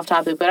totally off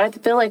topic, but I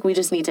feel like we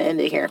just need to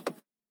end it here.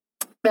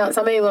 Now,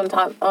 somebody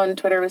on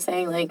Twitter was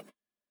saying, like,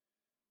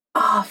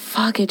 oh,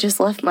 fuck, it just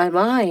left my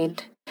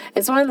mind.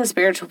 It's one of the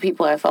spiritual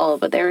people I follow,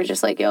 but they were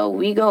just like, yo,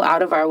 we go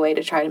out of our way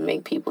to try to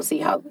make people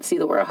see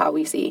the world how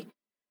we see.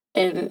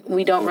 And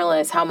we don't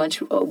realize how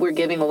much we're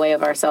giving away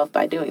of ourselves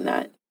by doing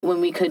that when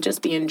we could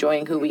just be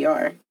enjoying who we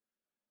are.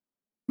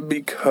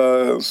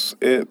 Because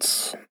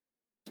it's,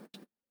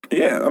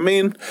 yeah, I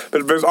mean,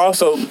 but there's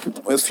also,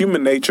 it's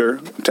human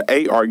nature to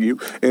A, argue,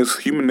 and it's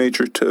human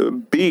nature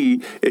to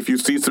B, if you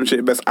see some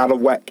shit that's out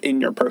of whack in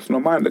your personal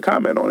mind, to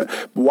comment on it.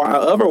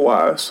 While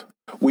otherwise,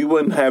 we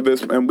wouldn't have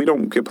this, and we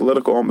don't get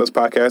political on this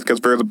podcast because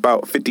there's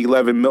about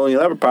 11 million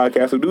other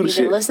podcasts who do the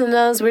shit. Listen to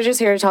us. We're just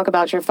here to talk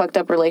about your fucked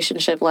up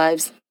relationship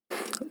lives.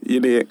 You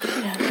did.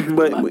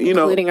 But, you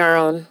know. Including our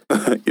own.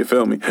 You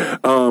feel me?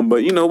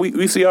 But, you know,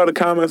 we see all the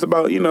comments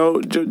about, you know,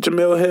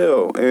 Jemele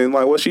Hill and,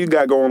 like, what she's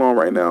got going on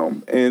right now.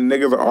 And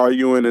niggas are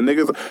arguing. And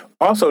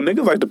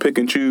niggas like to pick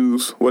and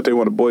choose what they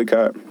want to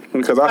boycott.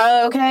 Because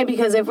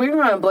because if we were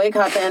going to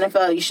boycott the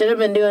NFL, you should have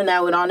been doing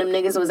that when all them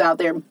niggas was out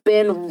there.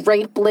 Ben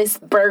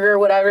Raplesberger,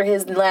 whatever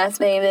his last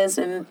name is,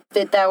 and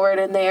fit that word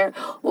in there.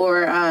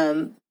 Or,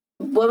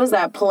 what was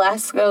that?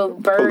 Plaxico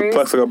Burress?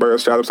 Plaxico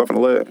Burress shot himself in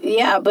the leg.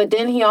 Yeah, but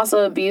didn't he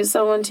also abuse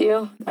someone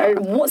too? Or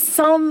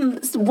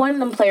one of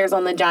them players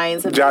on the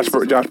Giants. Josh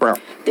Brown.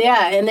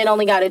 Yeah, and then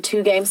only got a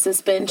 2-game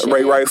suspension.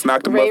 Ray Rice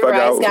knocked him out. Ray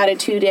Rice got a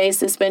 2-day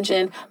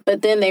suspension,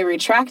 but then they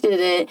retracted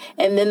it,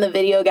 and then the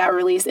video got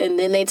released, and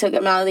then they took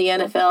him out of the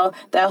NFL.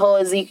 That whole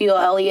Ezekiel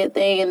Elliott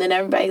thing, and then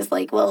everybody's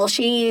like, well,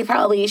 she's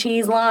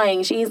lying,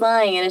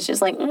 and it's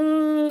just like,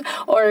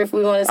 or if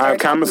we want to start... I have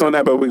comments on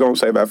that, but we're going to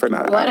save that for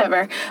now.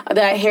 Whatever.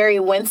 That Harvey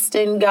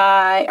Winston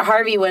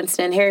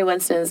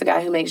is the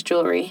guy who makes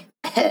jewelry.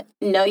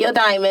 Know your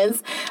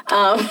diamonds.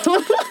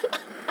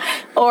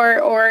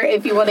 Or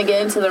if you want to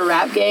get into the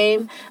rap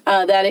game,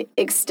 that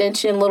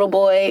Extension Little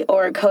Boy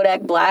or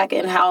Kodak Black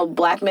and how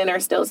black men are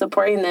still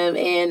supporting them.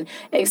 And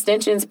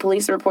Extension's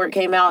police report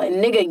came out,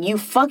 and nigga, you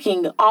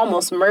fucking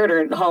almost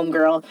murdered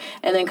homegirl.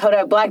 And then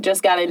Kodak Black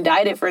just got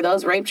indicted for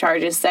those rape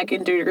charges,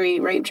 second-degree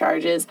rape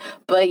charges.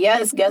 But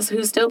yes, guess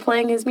who's still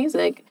playing his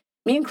music?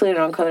 Me included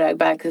on Kodak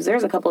Black, because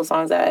there's a couple of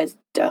songs that I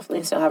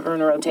definitely still have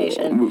in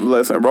rotation.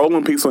 Listen,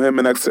 Rolling Peace on him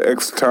and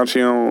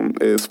Extension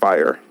is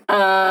fire.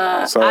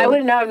 So, I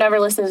wouldn't know. I've never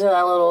listened to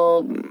that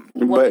little...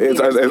 But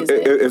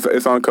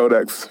it's on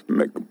Kodak's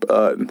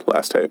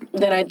last tape.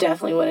 Then I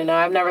definitely wouldn't know.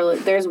 I've never...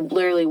 There's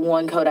literally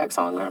one Kodak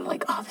song where I'm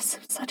like, oh, this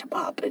is such a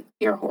bop, but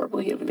you're a horrible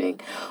human being.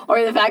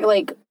 Or the fact,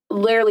 like...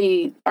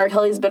 Literally, R.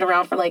 Kelly's been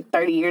around for like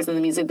 30 years in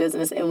the music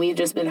business, and we've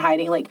just been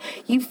hiding. Like,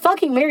 you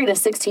fucking married a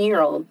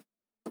 16-year-old.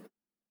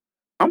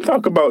 I'm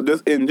talking about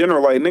just in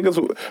general, like niggas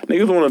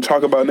want to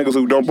talk about niggas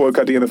who don't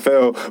boycott the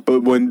NFL,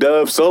 but when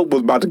Dove Soap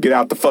was about to get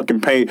out the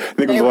fucking paint,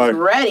 niggas was like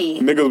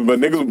ready.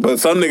 But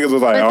some niggas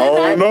was like, I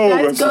don't know.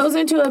 That goes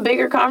into a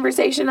bigger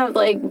conversation of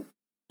like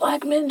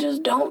black men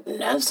just don't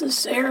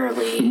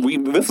necessarily.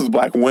 This is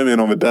black women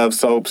on the Dove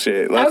Soap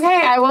shit.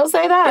 Okay, I will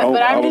say that,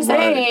 but I'm just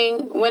saying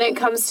when it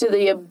comes to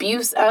the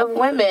abuse of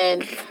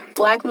women,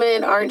 black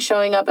men aren't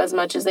showing up as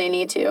much as they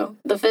need to.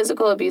 The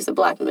physical abuse of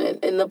black men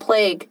and the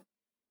plague.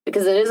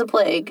 Because it is a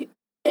plague,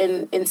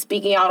 and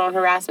speaking out on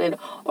harassment.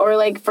 Or,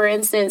 like, for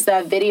instance,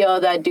 that video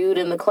of that dude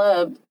in the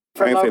club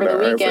from over the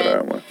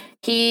weekend.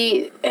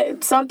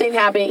 Something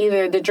happened.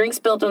 Either the drink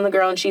spilled on the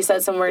girl and she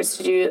said some words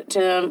to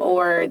him,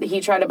 or he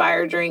tried to buy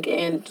her a drink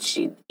and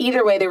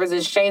either way, there was an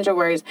exchange of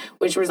words,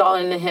 which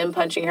resulted in him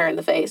punching her in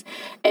the face.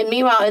 And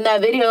meanwhile, in that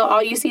video,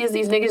 all you see is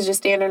these niggas just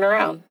standing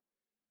around.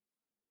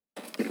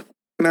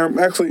 Now,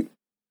 actually,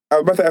 I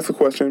was about to ask a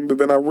question, but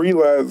then I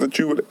realized that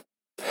you would...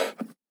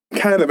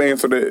 kind of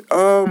answered it.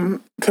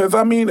 Because,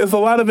 I mean, there's a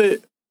lot of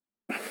it.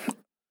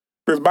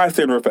 There's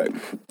bystander effect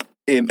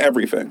in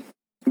everything,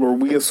 where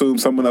we assume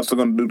someone else is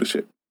going to do the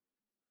shit.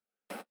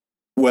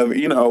 Whether,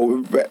 you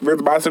know,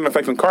 there's bystander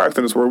effect in car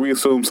accidents where we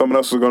assume someone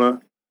else is going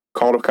to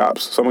call the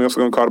cops, someone else is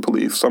going to call the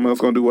police, someone else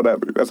is going to do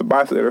whatever. That's a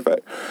bystander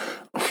effect.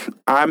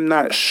 I'm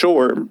not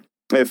sure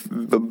if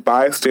the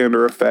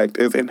bystander effect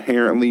is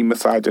inherently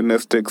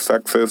misogynistic,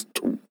 sexist,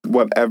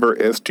 whatever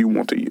ist you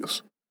want to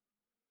use.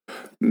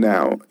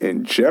 Now,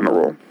 in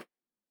general,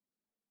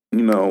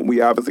 you know,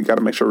 we obviously got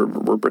to make sure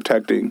we're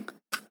protecting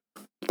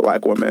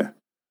black women.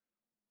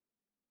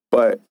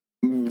 But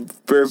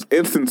there's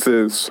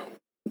instances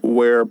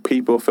where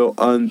people feel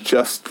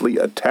unjustly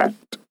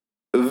attacked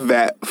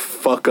that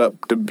fuck up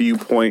the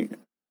viewpoint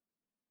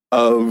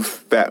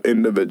of that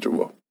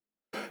individual.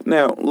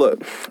 Now,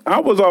 look, I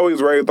was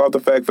always raised off the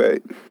fact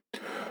that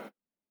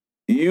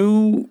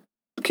you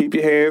keep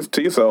your hands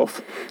to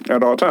yourself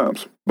at all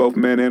times, both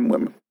men and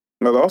women.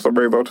 I was also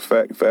raised off the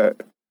fact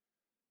that,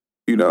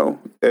 you know,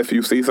 if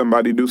you see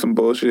somebody do some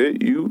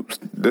bullshit, you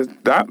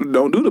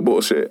don't do the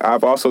bullshit.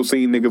 I've also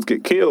seen niggas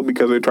get killed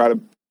because they try to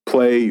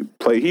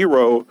play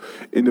hero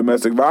in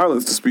domestic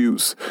violence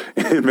disputes,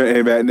 and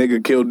that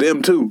nigga killed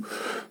them too.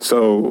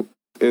 So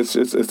it's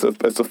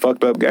a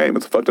fucked up game.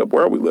 It's a fucked up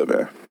world we live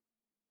in.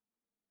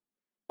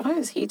 Why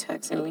is he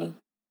texting me?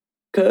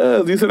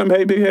 Cause you sent him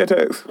hey big head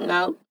text.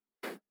 No.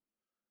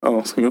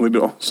 Oh, so you only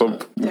do so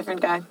Different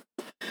guy.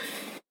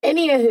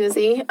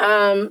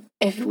 Anywho,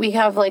 if we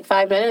have like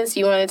 5 minutes,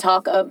 you want to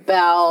talk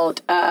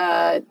about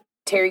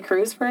Terry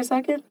Crews for a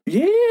second?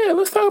 yeah,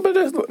 let's talk about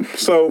this.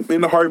 So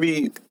in the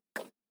Harvey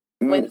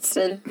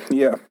Winston.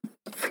 Yeah.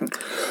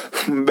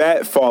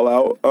 That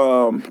fallout,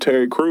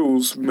 Terry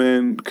Crews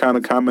been kind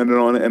of commented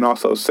on it and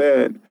also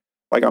said,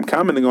 like, I'm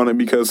commenting on it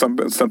because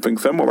something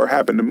similar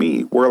happened to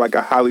me where like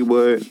a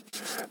Hollywood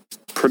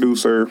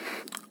producer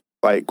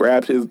like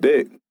grabbed his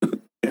dick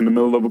in the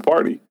middle of a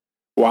party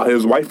while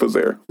his wife was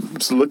there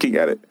just looking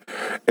at it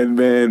and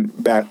then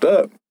backed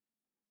up.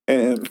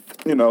 And,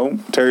 you know,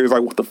 Terry's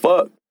like, what the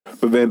fuck?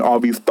 But then all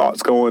these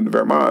thoughts go into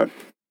their mind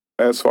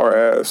as far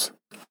as,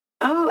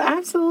 Oh,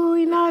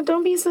 absolutely not.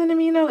 Don't be sending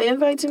me no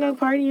invite to no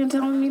party and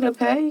telling me to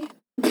pay.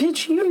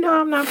 Bitch, you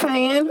know I'm not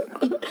paying.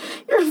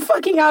 You're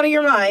fucking out of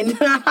your mind.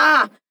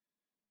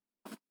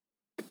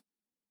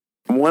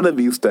 one of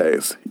these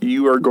days,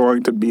 you are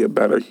going to be a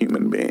better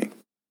human being.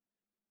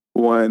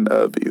 One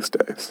of these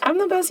days. I'm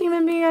the best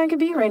human being I could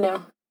be right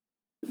now.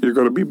 You're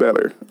going to be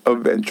better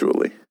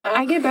eventually.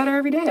 I get better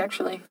every day,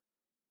 actually.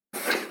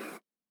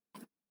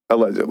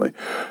 Allegedly.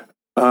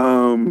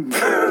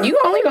 You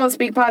only gonna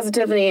speak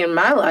positivity in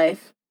my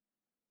life.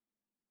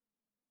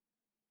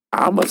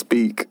 I'm going to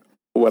speak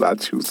what I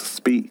choose to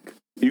speak.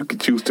 You can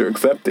choose to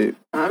accept it.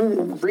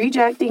 I'm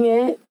rejecting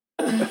it.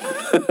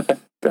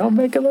 Don't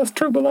make it less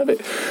true,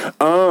 beloved.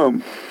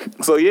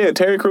 So yeah,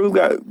 Terry Crews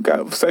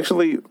got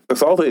sexually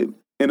assaulted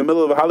in the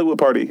middle of a Hollywood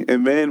party,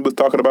 and then was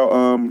talking about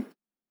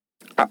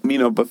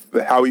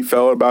how he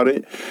felt about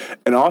it,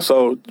 and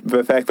also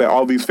the fact that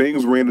all these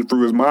things ran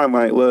through his mind.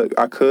 Like, look,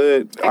 I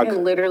could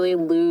literally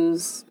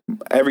lose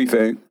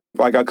everything.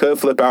 Like, I could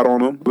flip out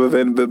on him, but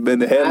then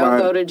the headline, I'll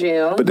go to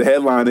jail. But the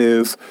headline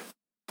is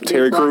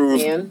Terry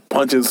Crews man.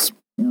 punches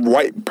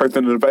white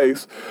person in the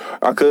face.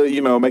 I could,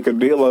 make a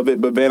deal of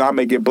it, but then I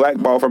may get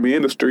blackballed from the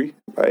industry.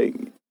 Like,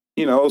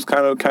 it's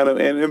kind of,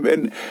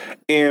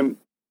 and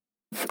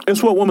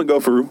it's what women go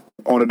through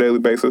on a daily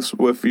basis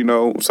with,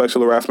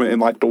 sexual harassment in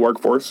like the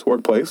workplace.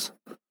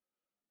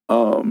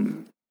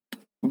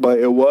 But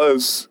it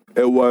was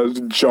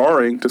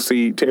jarring to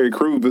see Terry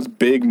Crews, this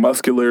big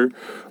muscular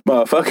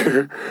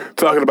motherfucker,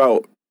 talking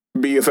about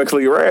being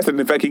sexually harassed, and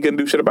in fact he couldn't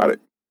do shit about it.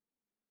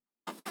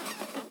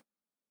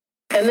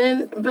 And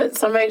then, but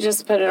somebody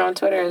just put it on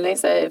Twitter, and they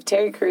said if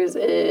Terry Crews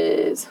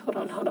is, hold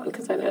on,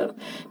 because I know.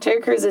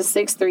 Terry Crews is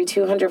 6'3",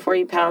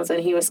 240 pounds,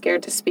 and he was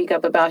scared to speak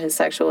up about his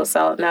sexual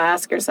assault. Now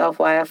ask yourself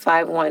why a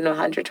 5'1",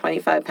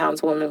 125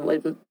 pounds woman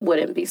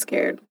wouldn't be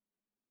scared.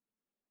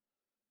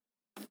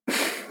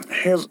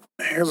 Here's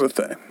the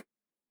thing.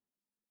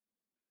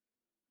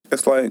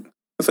 It's like,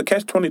 it's a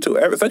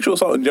catch-22. Sexual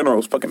assault in general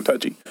is fucking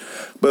touchy.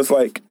 But it's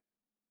like,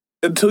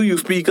 until you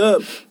speak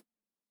up,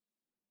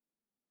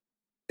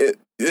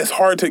 it's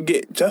hard to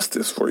get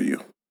justice for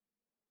you.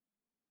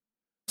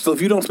 So if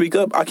you don't speak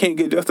up, I can't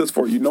get justice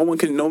for you. No one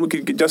can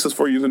get justice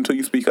for you until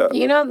you speak up.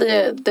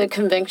 The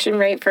conviction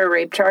rate for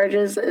rape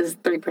charges is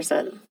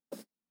 3%.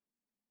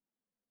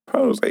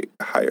 Probably was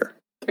higher.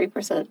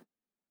 3%.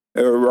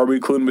 Are we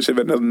including the shit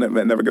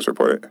that never gets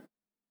reported?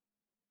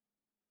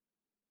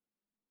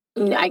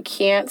 I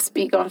can't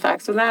speak on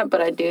facts on that, but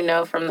I do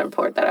know from the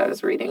report that I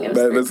was reading it was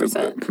 3%.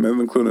 That's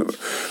included.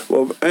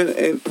 Well,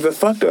 and the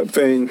fucked up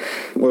thing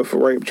with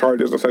rape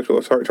charges or sexual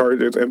assault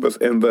charges,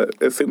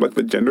 it seems like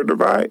the gender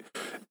divide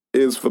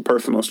is for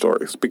personal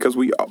stories, because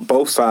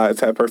both sides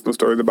have personal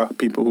stories about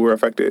people who are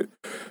affected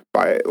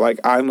by it. Like,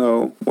 I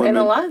know women, and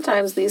a lot of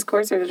times these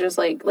courts are just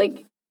like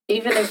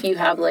even if you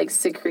have like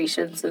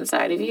secretions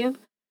inside of you,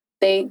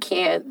 they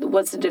can't.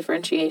 What's the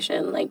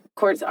differentiation? Like,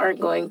 courts aren't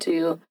going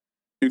to.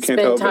 You can't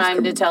spend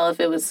time to tell if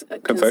it was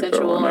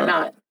consensual or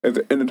not.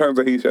 In the terms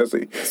of he says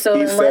he. So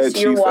he unless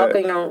said, you're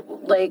walking,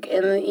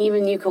 and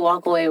even you could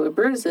walk away with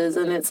bruises,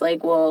 and it's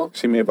like, well,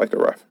 she may have liked the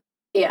rough.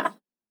 Yeah.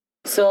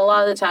 So a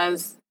lot of the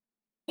times,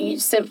 you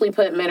simply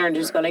put, men are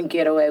just going to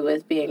get away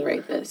with being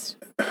rapists.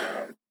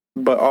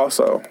 But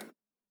also,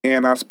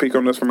 and I speak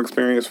on this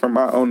from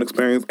my own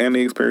experience and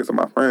the experience of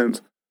my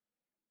friends,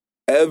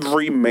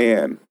 every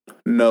man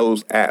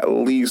knows at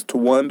least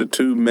 1 to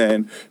 2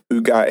 men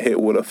who got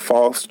hit with a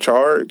false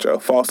charge, a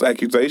false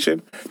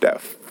accusation that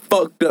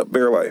fucked up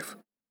their life.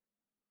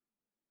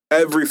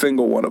 Every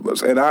single one of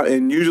us.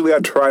 And usually I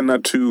try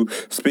not to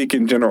speak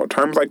in general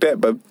terms like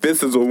that, but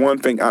this is the one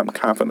thing I'm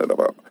confident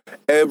about.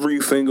 Every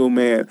single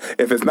man,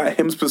 if it's not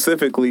him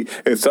specifically,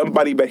 it's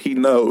somebody that he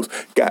knows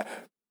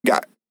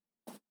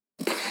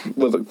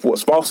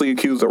was falsely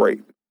accused of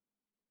rape.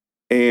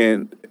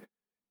 And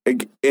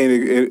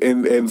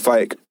it's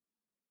like,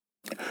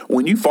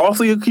 when you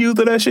falsely accused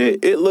of that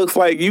shit, it looks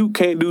like you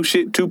can't do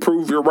shit to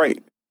prove you're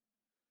right.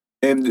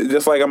 And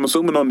just like I'm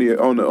assuming on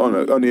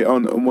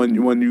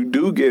when you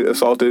do get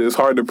assaulted, it's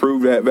hard to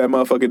prove that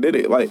motherfucker did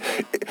it. Like,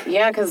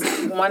 yeah, because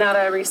 1 out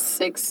of every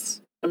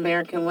 6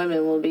 American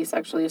women will be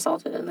sexually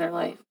assaulted in their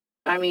life.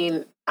 I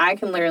mean, I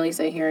can literally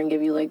sit here and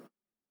give you like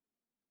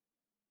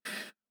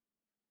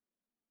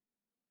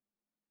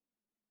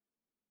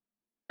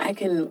I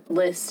can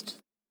list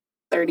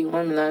 30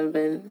 women that have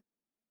been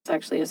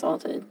sexually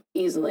assaulted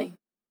easily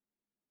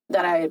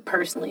that I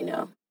personally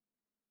know.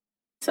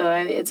 So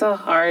it's a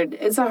hard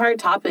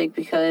topic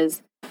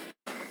because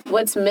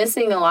what's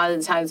missing a lot of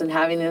the times in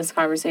having this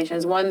conversation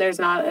is, one, there's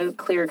not a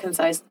clear,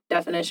 concise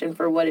definition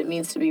for what it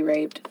means to be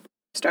raped.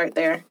 Start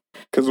there.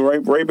 Because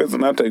rape is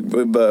not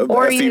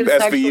the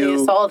sexually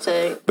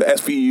assaulted. The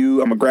SVU,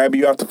 I'm gonna grab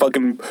you out the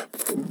fucking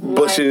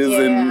bushes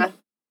and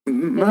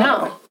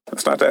no.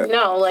 It's not that.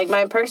 No, like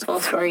my personal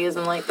story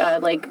isn't like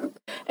that. Like,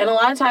 and a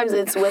lot of times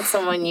it's with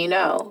someone you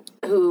know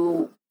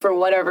who, for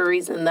whatever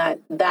reason, that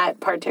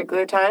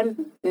particular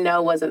time,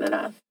 no wasn't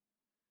enough.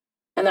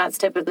 And that's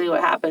typically what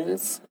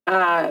happens.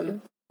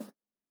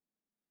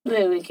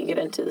 Maybe we can get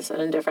into this in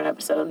a different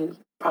episode and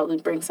probably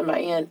bring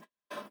somebody in.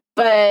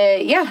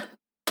 But yeah,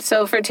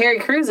 so for Terry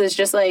Crews, it's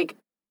just like,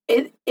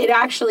 I'm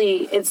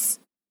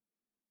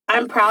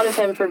proud of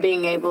him for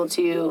being able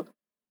to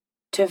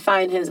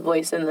find his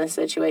voice in this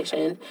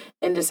situation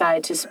and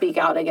decide to speak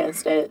out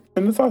against it.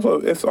 And it's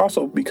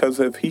also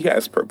because he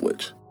has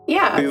privilege.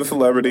 Yeah. He's a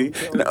celebrity.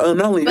 And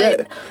not only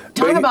that.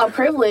 Talk about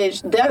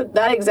privilege,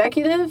 that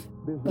executive,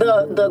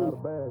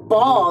 the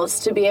balls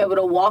to be able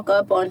to walk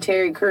up on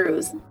Terry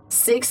Crews,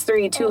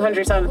 6'3",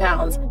 200-something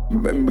pounds.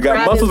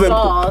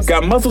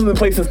 Got muscles in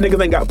places niggas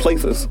ain't got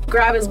places.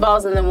 Grab his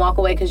balls and then walk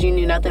away because you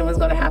knew nothing was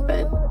going to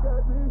happen.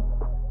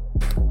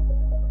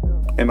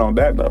 And on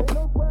that note,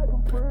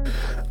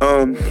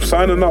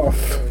 signing off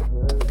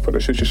for the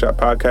Shoot Your Shot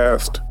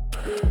podcast.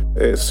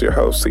 It's your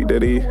host, C.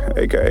 Diddy,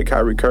 a.k.a.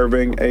 Kyrie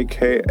Curving,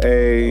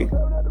 a.k.a.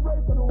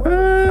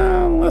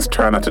 Let's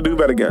try not to do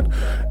that again.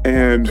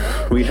 And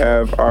we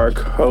have our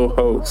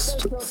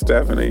co-host,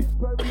 Stephanie.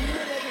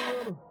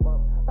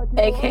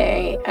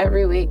 A.k.a.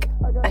 every week,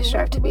 I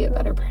strive to be a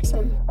better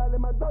person.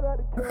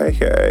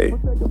 A.k.a.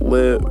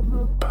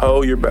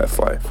 hoe your best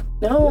life.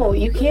 No,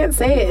 you can't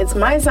say it. It's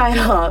my sign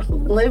off.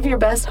 Live your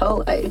best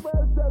whole life.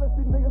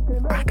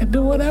 I can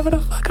do whatever the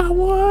fuck I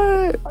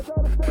want.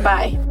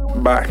 Bye.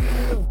 Bye.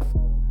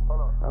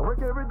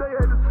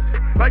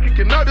 Like it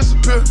cannot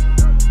disappear.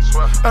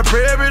 I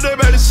pray every day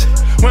about this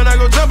when I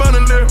go jump on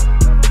the lyric.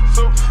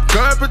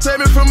 God protect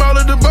me from all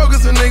of the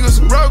bogus and niggas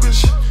who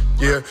roguish.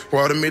 Yeah,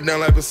 water me down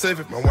like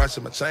Pacific. My watch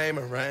and my chain,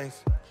 my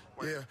rings.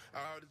 Yeah.